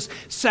established this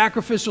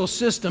sacrificial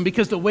system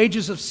because the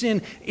wages of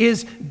sin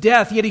is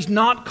death, yet he's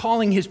not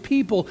calling his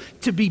people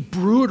to be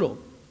brutal.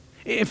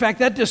 In fact,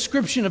 that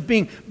description of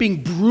being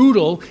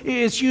brutal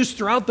is used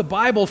throughout the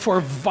Bible for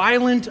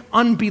violent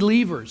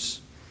unbelievers.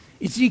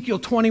 Ezekiel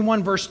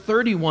 21 verse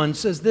 31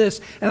 says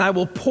this, "And I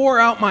will pour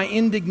out my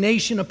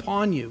indignation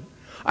upon you.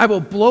 I will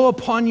blow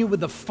upon you with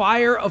the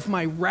fire of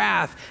my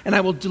wrath, and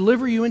I will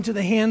deliver you into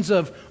the hands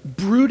of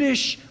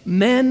brutish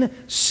men,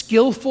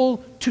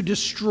 skillful to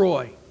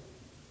destroy."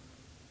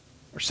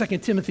 Or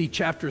 2 Timothy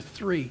chapter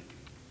 3.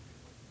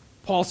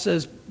 Paul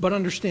says, "But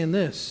understand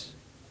this,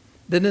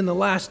 that in the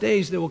last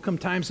days there will come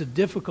times of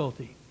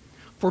difficulty.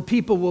 For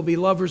people will be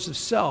lovers of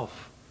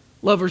self,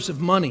 lovers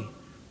of money,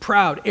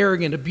 proud,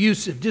 arrogant,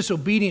 abusive,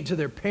 disobedient to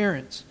their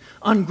parents,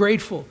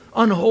 ungrateful,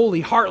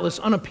 unholy, heartless,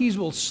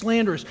 unappeasable,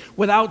 slanderous,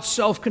 without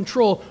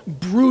self-control,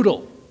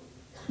 brutal,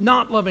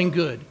 not loving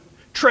good,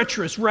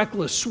 treacherous,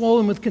 reckless,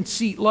 swollen with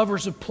conceit,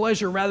 lovers of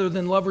pleasure rather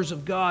than lovers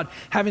of God,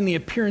 having the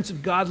appearance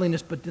of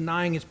godliness but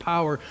denying its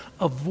power.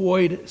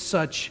 Avoid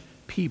such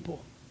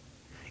people."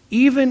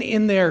 Even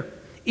in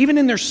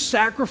their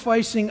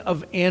sacrificing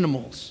of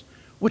animals,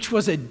 which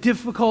was a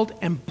difficult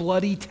and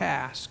bloody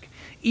task,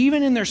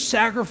 even in their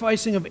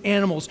sacrificing of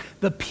animals,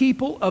 the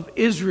people of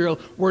Israel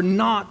were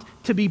not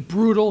to be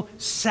brutal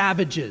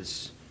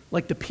savages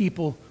like the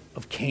people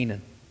of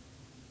Canaan.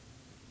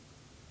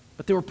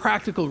 But there were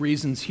practical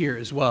reasons here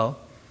as well.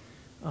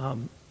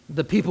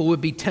 The people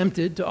would be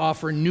tempted to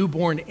offer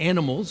newborn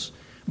animals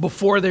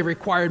before they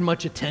required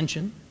much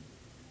attention.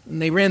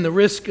 And they ran the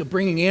risk of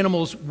bringing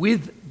animals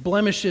with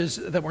blemishes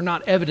that were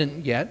not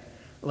evident yet,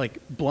 like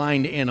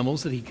blind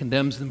animals that he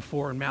condemns them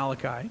for in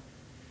Malachi.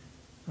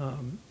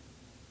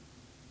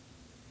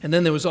 And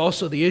then there was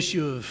also the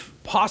issue of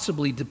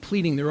possibly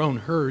depleting their own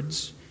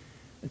herds.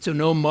 And so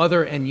no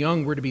mother and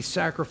young were to be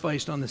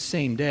sacrificed on the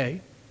same day.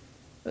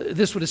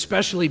 This would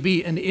especially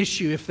be an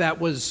issue if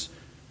that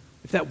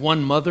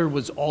one mother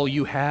was all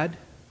you had.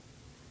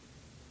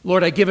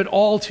 "Lord, I give it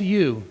all to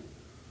you."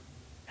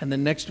 And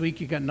then next week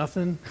you got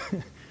nothing,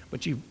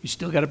 but you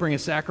still got to bring a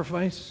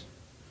sacrifice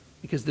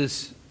because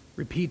this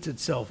repeats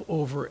itself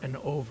over and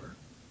over.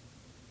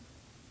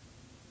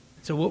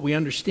 So what we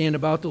understand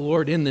about the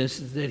Lord in this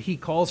is that he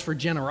calls for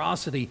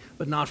generosity,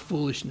 but not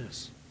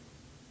foolishness.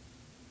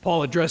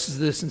 Paul addresses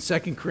this in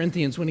 2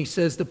 Corinthians when he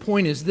says, the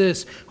point is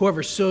this,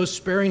 whoever sows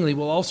sparingly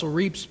will also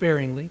reap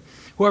sparingly.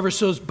 Whoever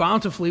sows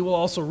bountifully will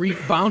also reap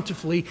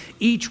bountifully.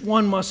 Each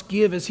one must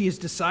give as he has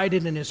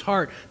decided in his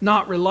heart,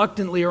 not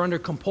reluctantly or under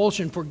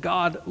compulsion, for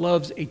God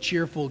loves a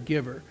cheerful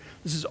giver.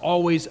 This is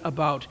always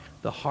about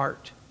the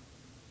heart.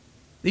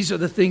 These are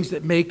the things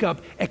that make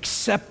up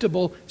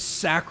acceptable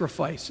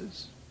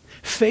sacrifices.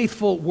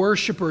 Faithful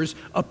worshipers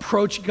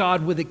approach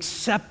God with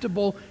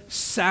acceptable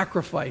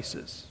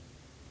sacrifices.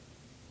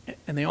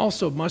 And they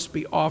also must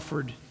be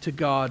offered to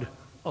God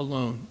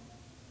alone.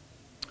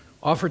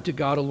 Offered to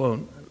God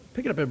alone.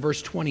 Pick it up at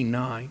verse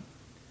 29.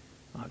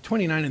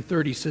 29 and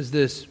 30 says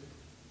this.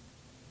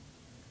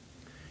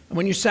 And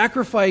when you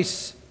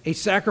sacrifice a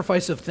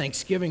sacrifice of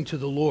thanksgiving to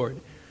the Lord,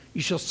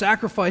 you shall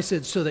sacrifice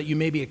it so that you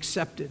may be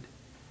accepted.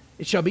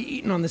 It shall be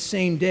eaten on the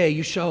same day.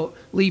 You shall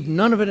leave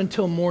none of it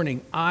until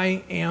morning.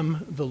 I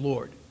am the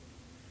Lord.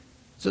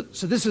 So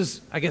this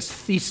is, I guess,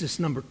 thesis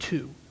number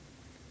 2.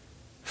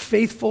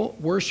 Faithful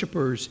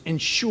worshipers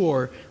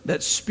ensure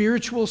that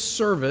spiritual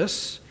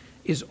service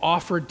is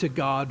offered to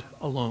God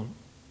alone.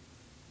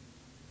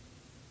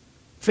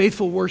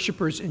 Faithful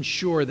worshipers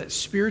ensure that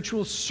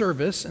spiritual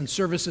service, and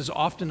service is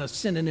often a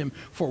synonym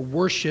for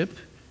worship,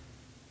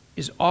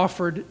 is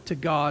offered to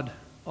God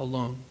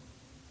alone.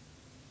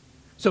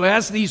 So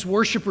as these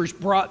worshipers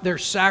brought their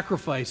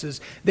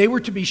sacrifices, they were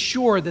to be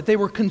sure that they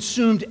were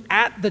consumed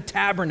at the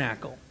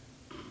tabernacle.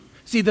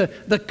 See,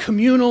 the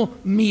communal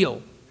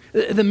meal,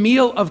 the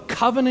meal of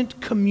covenant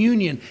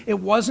communion, it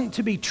wasn't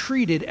to be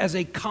treated as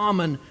a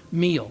common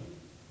meal.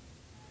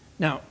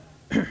 Now,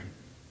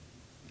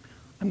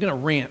 I'm going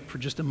to rant for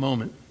just a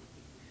moment.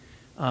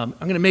 I'm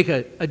going to make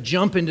a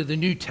jump into the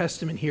New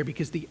Testament here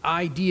because the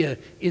idea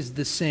is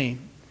the same.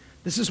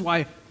 This is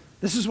why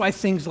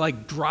things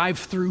like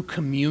drive-through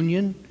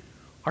communion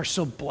are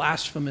so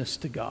blasphemous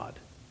to God.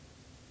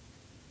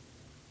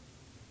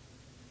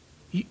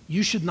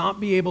 You should not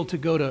be able to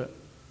go to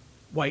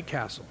White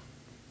Castle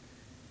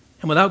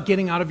and without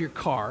getting out of your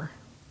car,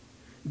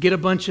 get a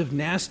bunch of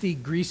nasty,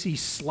 greasy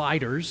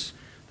sliders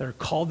that are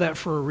called that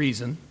for a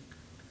reason,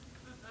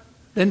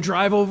 then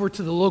drive over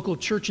to the local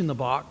church in the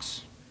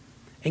box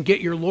and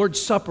get your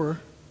Lord's Supper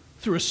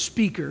through a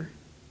speaker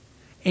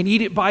and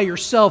eat it by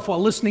yourself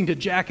while listening to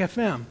Jack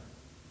FM.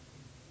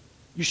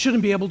 You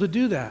shouldn't be able to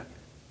do that.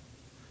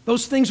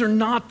 Those things are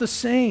not the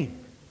same.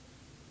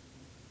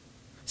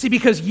 See,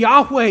 because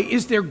Yahweh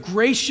is their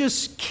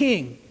gracious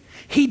King.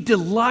 He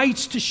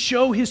delights to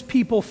show his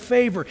people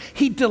favor.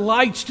 He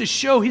delights to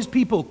show his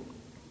people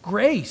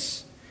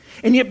grace.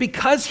 And yet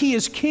because he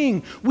is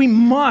king,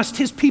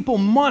 his people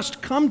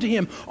must come to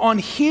him on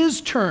his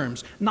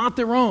terms, not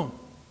their own.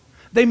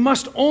 They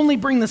must only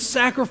bring the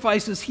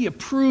sacrifices he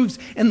approves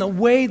in the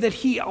way that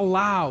he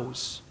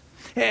allows.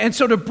 And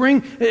so to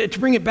bring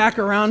it back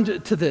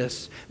around to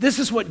this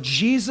is what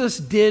Jesus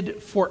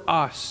did for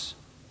us.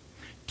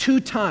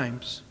 2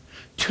 times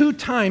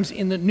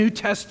in the New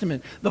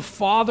Testament, the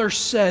Father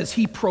says,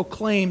 he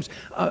proclaims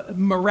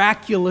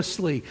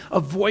miraculously,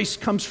 a voice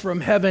comes from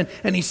heaven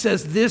and he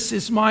says, "This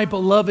is my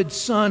beloved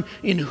Son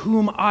in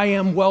whom I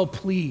am well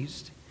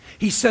pleased."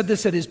 He said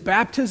this at his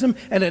baptism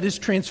and at his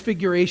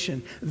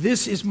transfiguration.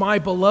 "This is my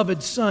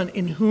beloved Son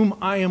in whom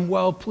I am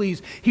well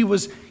pleased." He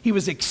was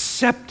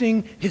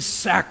accepting his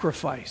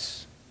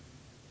sacrifice.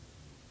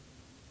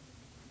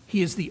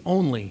 He is the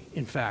only,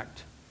 in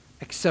fact,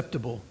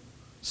 acceptable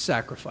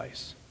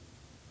sacrifice.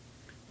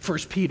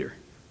 1 Peter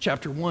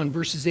chapter 1,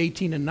 verses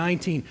 18 and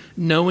 19,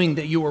 knowing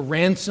that you were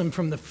ransomed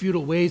from the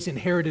futile ways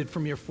inherited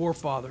from your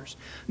forefathers,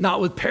 not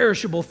with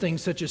perishable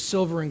things such as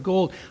silver and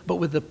gold, but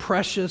with the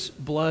precious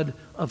blood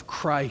of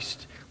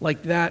Christ,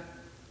 like that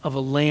of a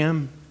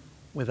lamb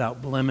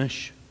without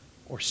blemish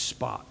or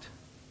spot.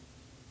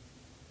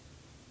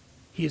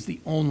 He is the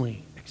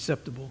only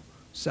acceptable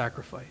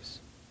sacrifice.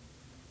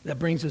 That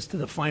brings us to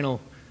the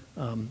final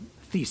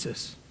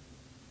thesis.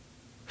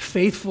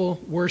 Faithful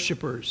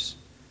worshipers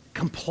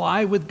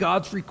comply with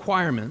God's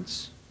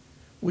requirements,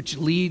 which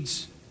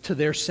leads to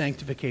their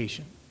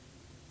sanctification.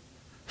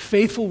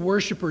 Faithful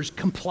worshipers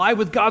comply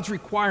with God's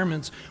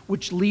requirements,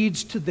 which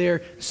leads to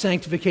their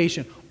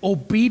sanctification.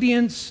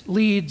 Obedience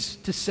leads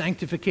to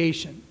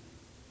sanctification.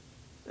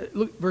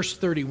 Look, verse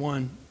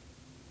 31.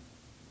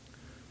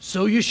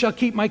 "So you shall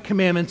keep my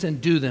commandments and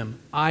do them.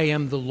 I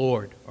am the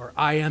Lord," or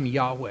 "I am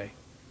Yahweh.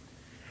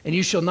 "And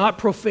you shall not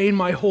profane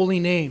my holy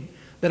name,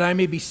 that I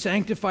may be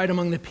sanctified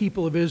among the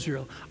people of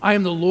Israel. I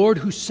am the Lord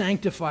who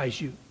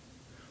sanctifies you,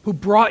 who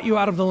brought you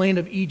out of the land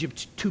of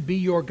Egypt to be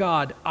your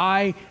God.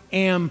 I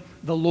am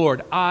the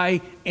Lord.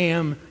 I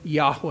am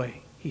Yahweh,"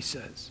 he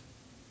says.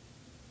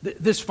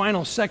 This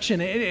final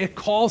section, it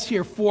calls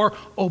here for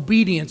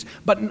obedience,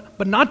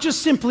 but not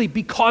just simply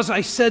because I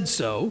said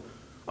so,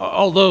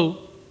 although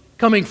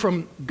coming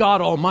from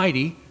God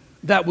Almighty,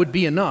 that would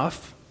be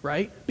enough,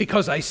 right?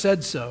 Because I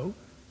said so.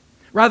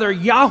 Rather,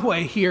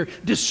 Yahweh here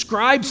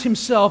describes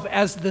himself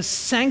as the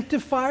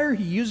sanctifier.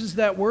 He uses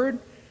that word.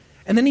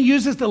 And then he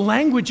uses the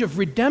language of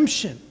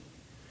redemption.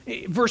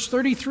 Verse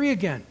 33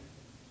 again.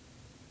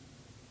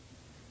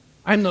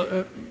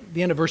 The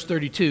end of verse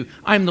 32.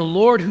 I am the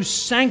Lord who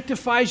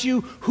sanctifies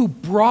you, who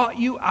brought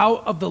you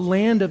out of the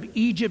land of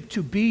Egypt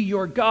to be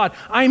your God.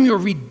 I am your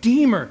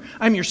redeemer.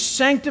 I am your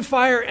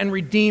sanctifier and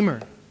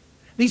redeemer.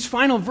 These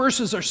final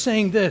verses are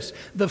saying this: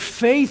 the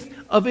faith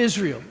of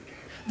Israel,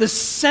 the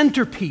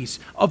centerpiece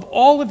of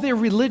all of their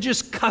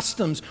religious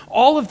customs,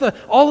 all of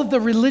the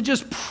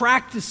religious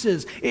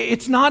practices.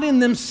 It's not in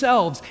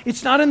themselves.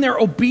 It's not in their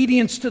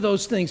obedience to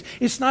those things.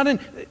 It's not in...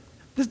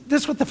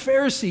 This is what the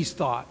Pharisees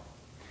thought.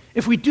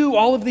 If we do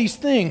all of these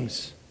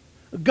things,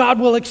 God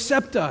will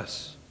accept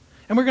us.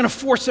 And we're going to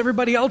force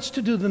everybody else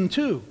to do them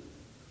too.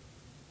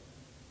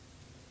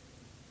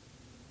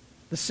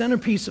 The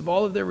centerpiece of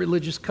all of their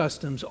religious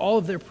customs, all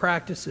of their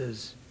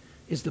practices,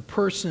 is the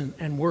person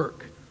and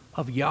work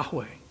of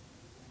Yahweh,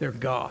 their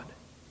God.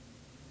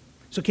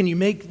 So can you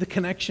make the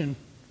connection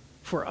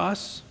for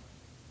us?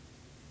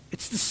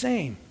 It's the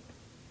same.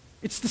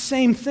 It's the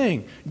same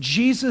thing.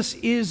 Jesus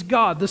is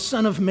God, the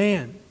Son of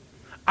Man.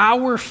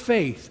 Our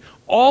faith,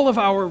 all of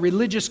our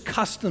religious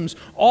customs,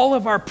 all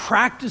of our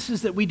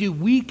practices that we do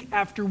week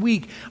after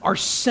week are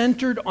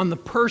centered on the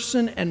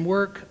person and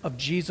work of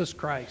Jesus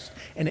Christ.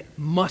 And it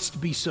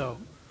must be so.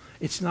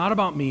 It's not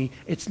about me.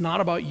 It's not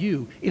about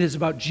you. It is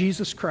about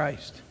Jesus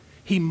Christ.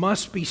 He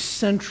must be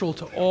central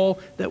to all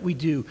that we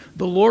do.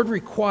 The Lord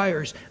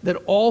requires that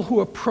all who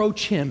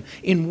approach him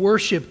in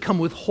worship come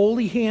with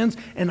holy hands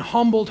and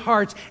humbled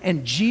hearts,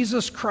 and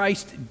Jesus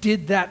Christ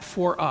did that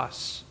for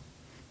us.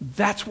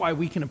 That's why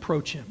we can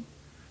approach him,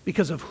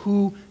 because of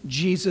who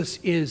Jesus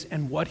is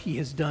and what he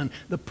has done,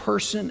 the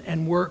person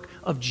and work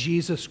of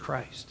Jesus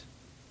Christ.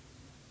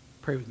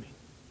 Pray with me.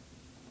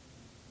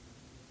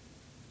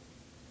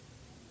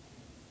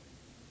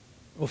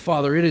 Oh,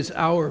 Father, it is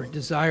our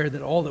desire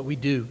that all that we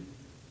do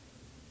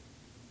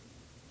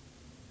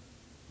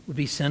would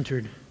be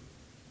centered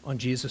on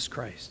Jesus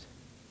Christ.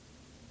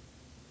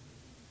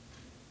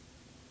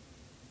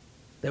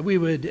 That we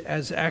would,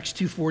 as Acts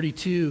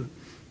 2:42,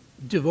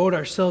 devote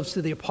ourselves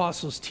to the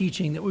apostles'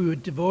 teaching, that we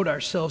would devote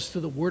ourselves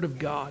to the Word of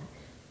God,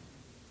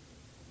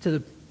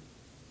 to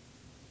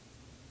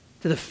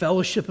the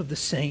fellowship of the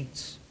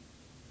saints,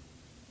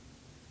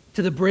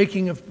 to the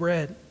breaking of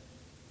bread,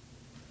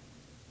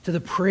 to the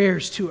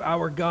prayers to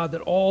our God,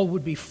 that all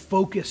would be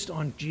focused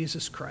on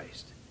Jesus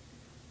Christ.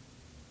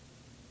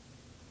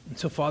 And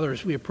so, Father,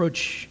 as we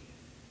approach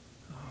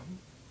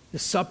the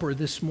supper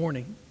this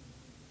morning,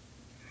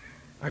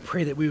 I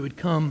pray that we would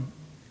come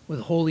with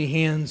holy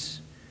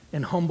hands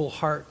and humble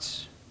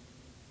hearts,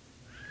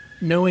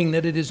 knowing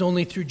that it is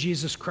only through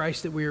Jesus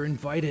Christ that we are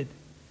invited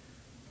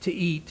to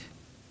eat,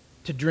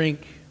 to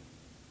drink,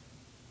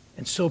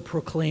 and so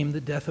proclaim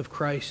the death of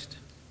Christ.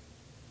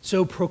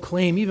 So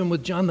proclaim, even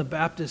with John the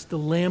Baptist, the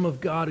Lamb of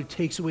God who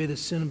takes away the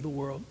sin of the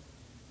world.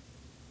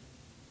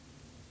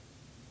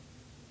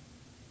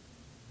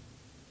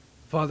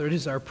 Father, it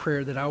is our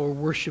prayer that our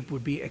worship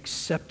would be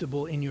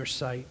acceptable in your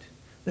sight,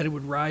 that it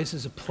would rise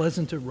as a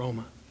pleasant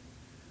aroma,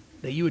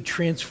 that you would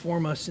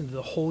transform us into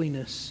the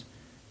holiness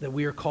that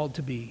we are called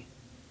to be,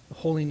 the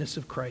holiness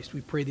of Christ.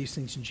 We pray these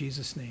things in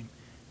Jesus' name.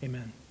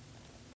 Amen.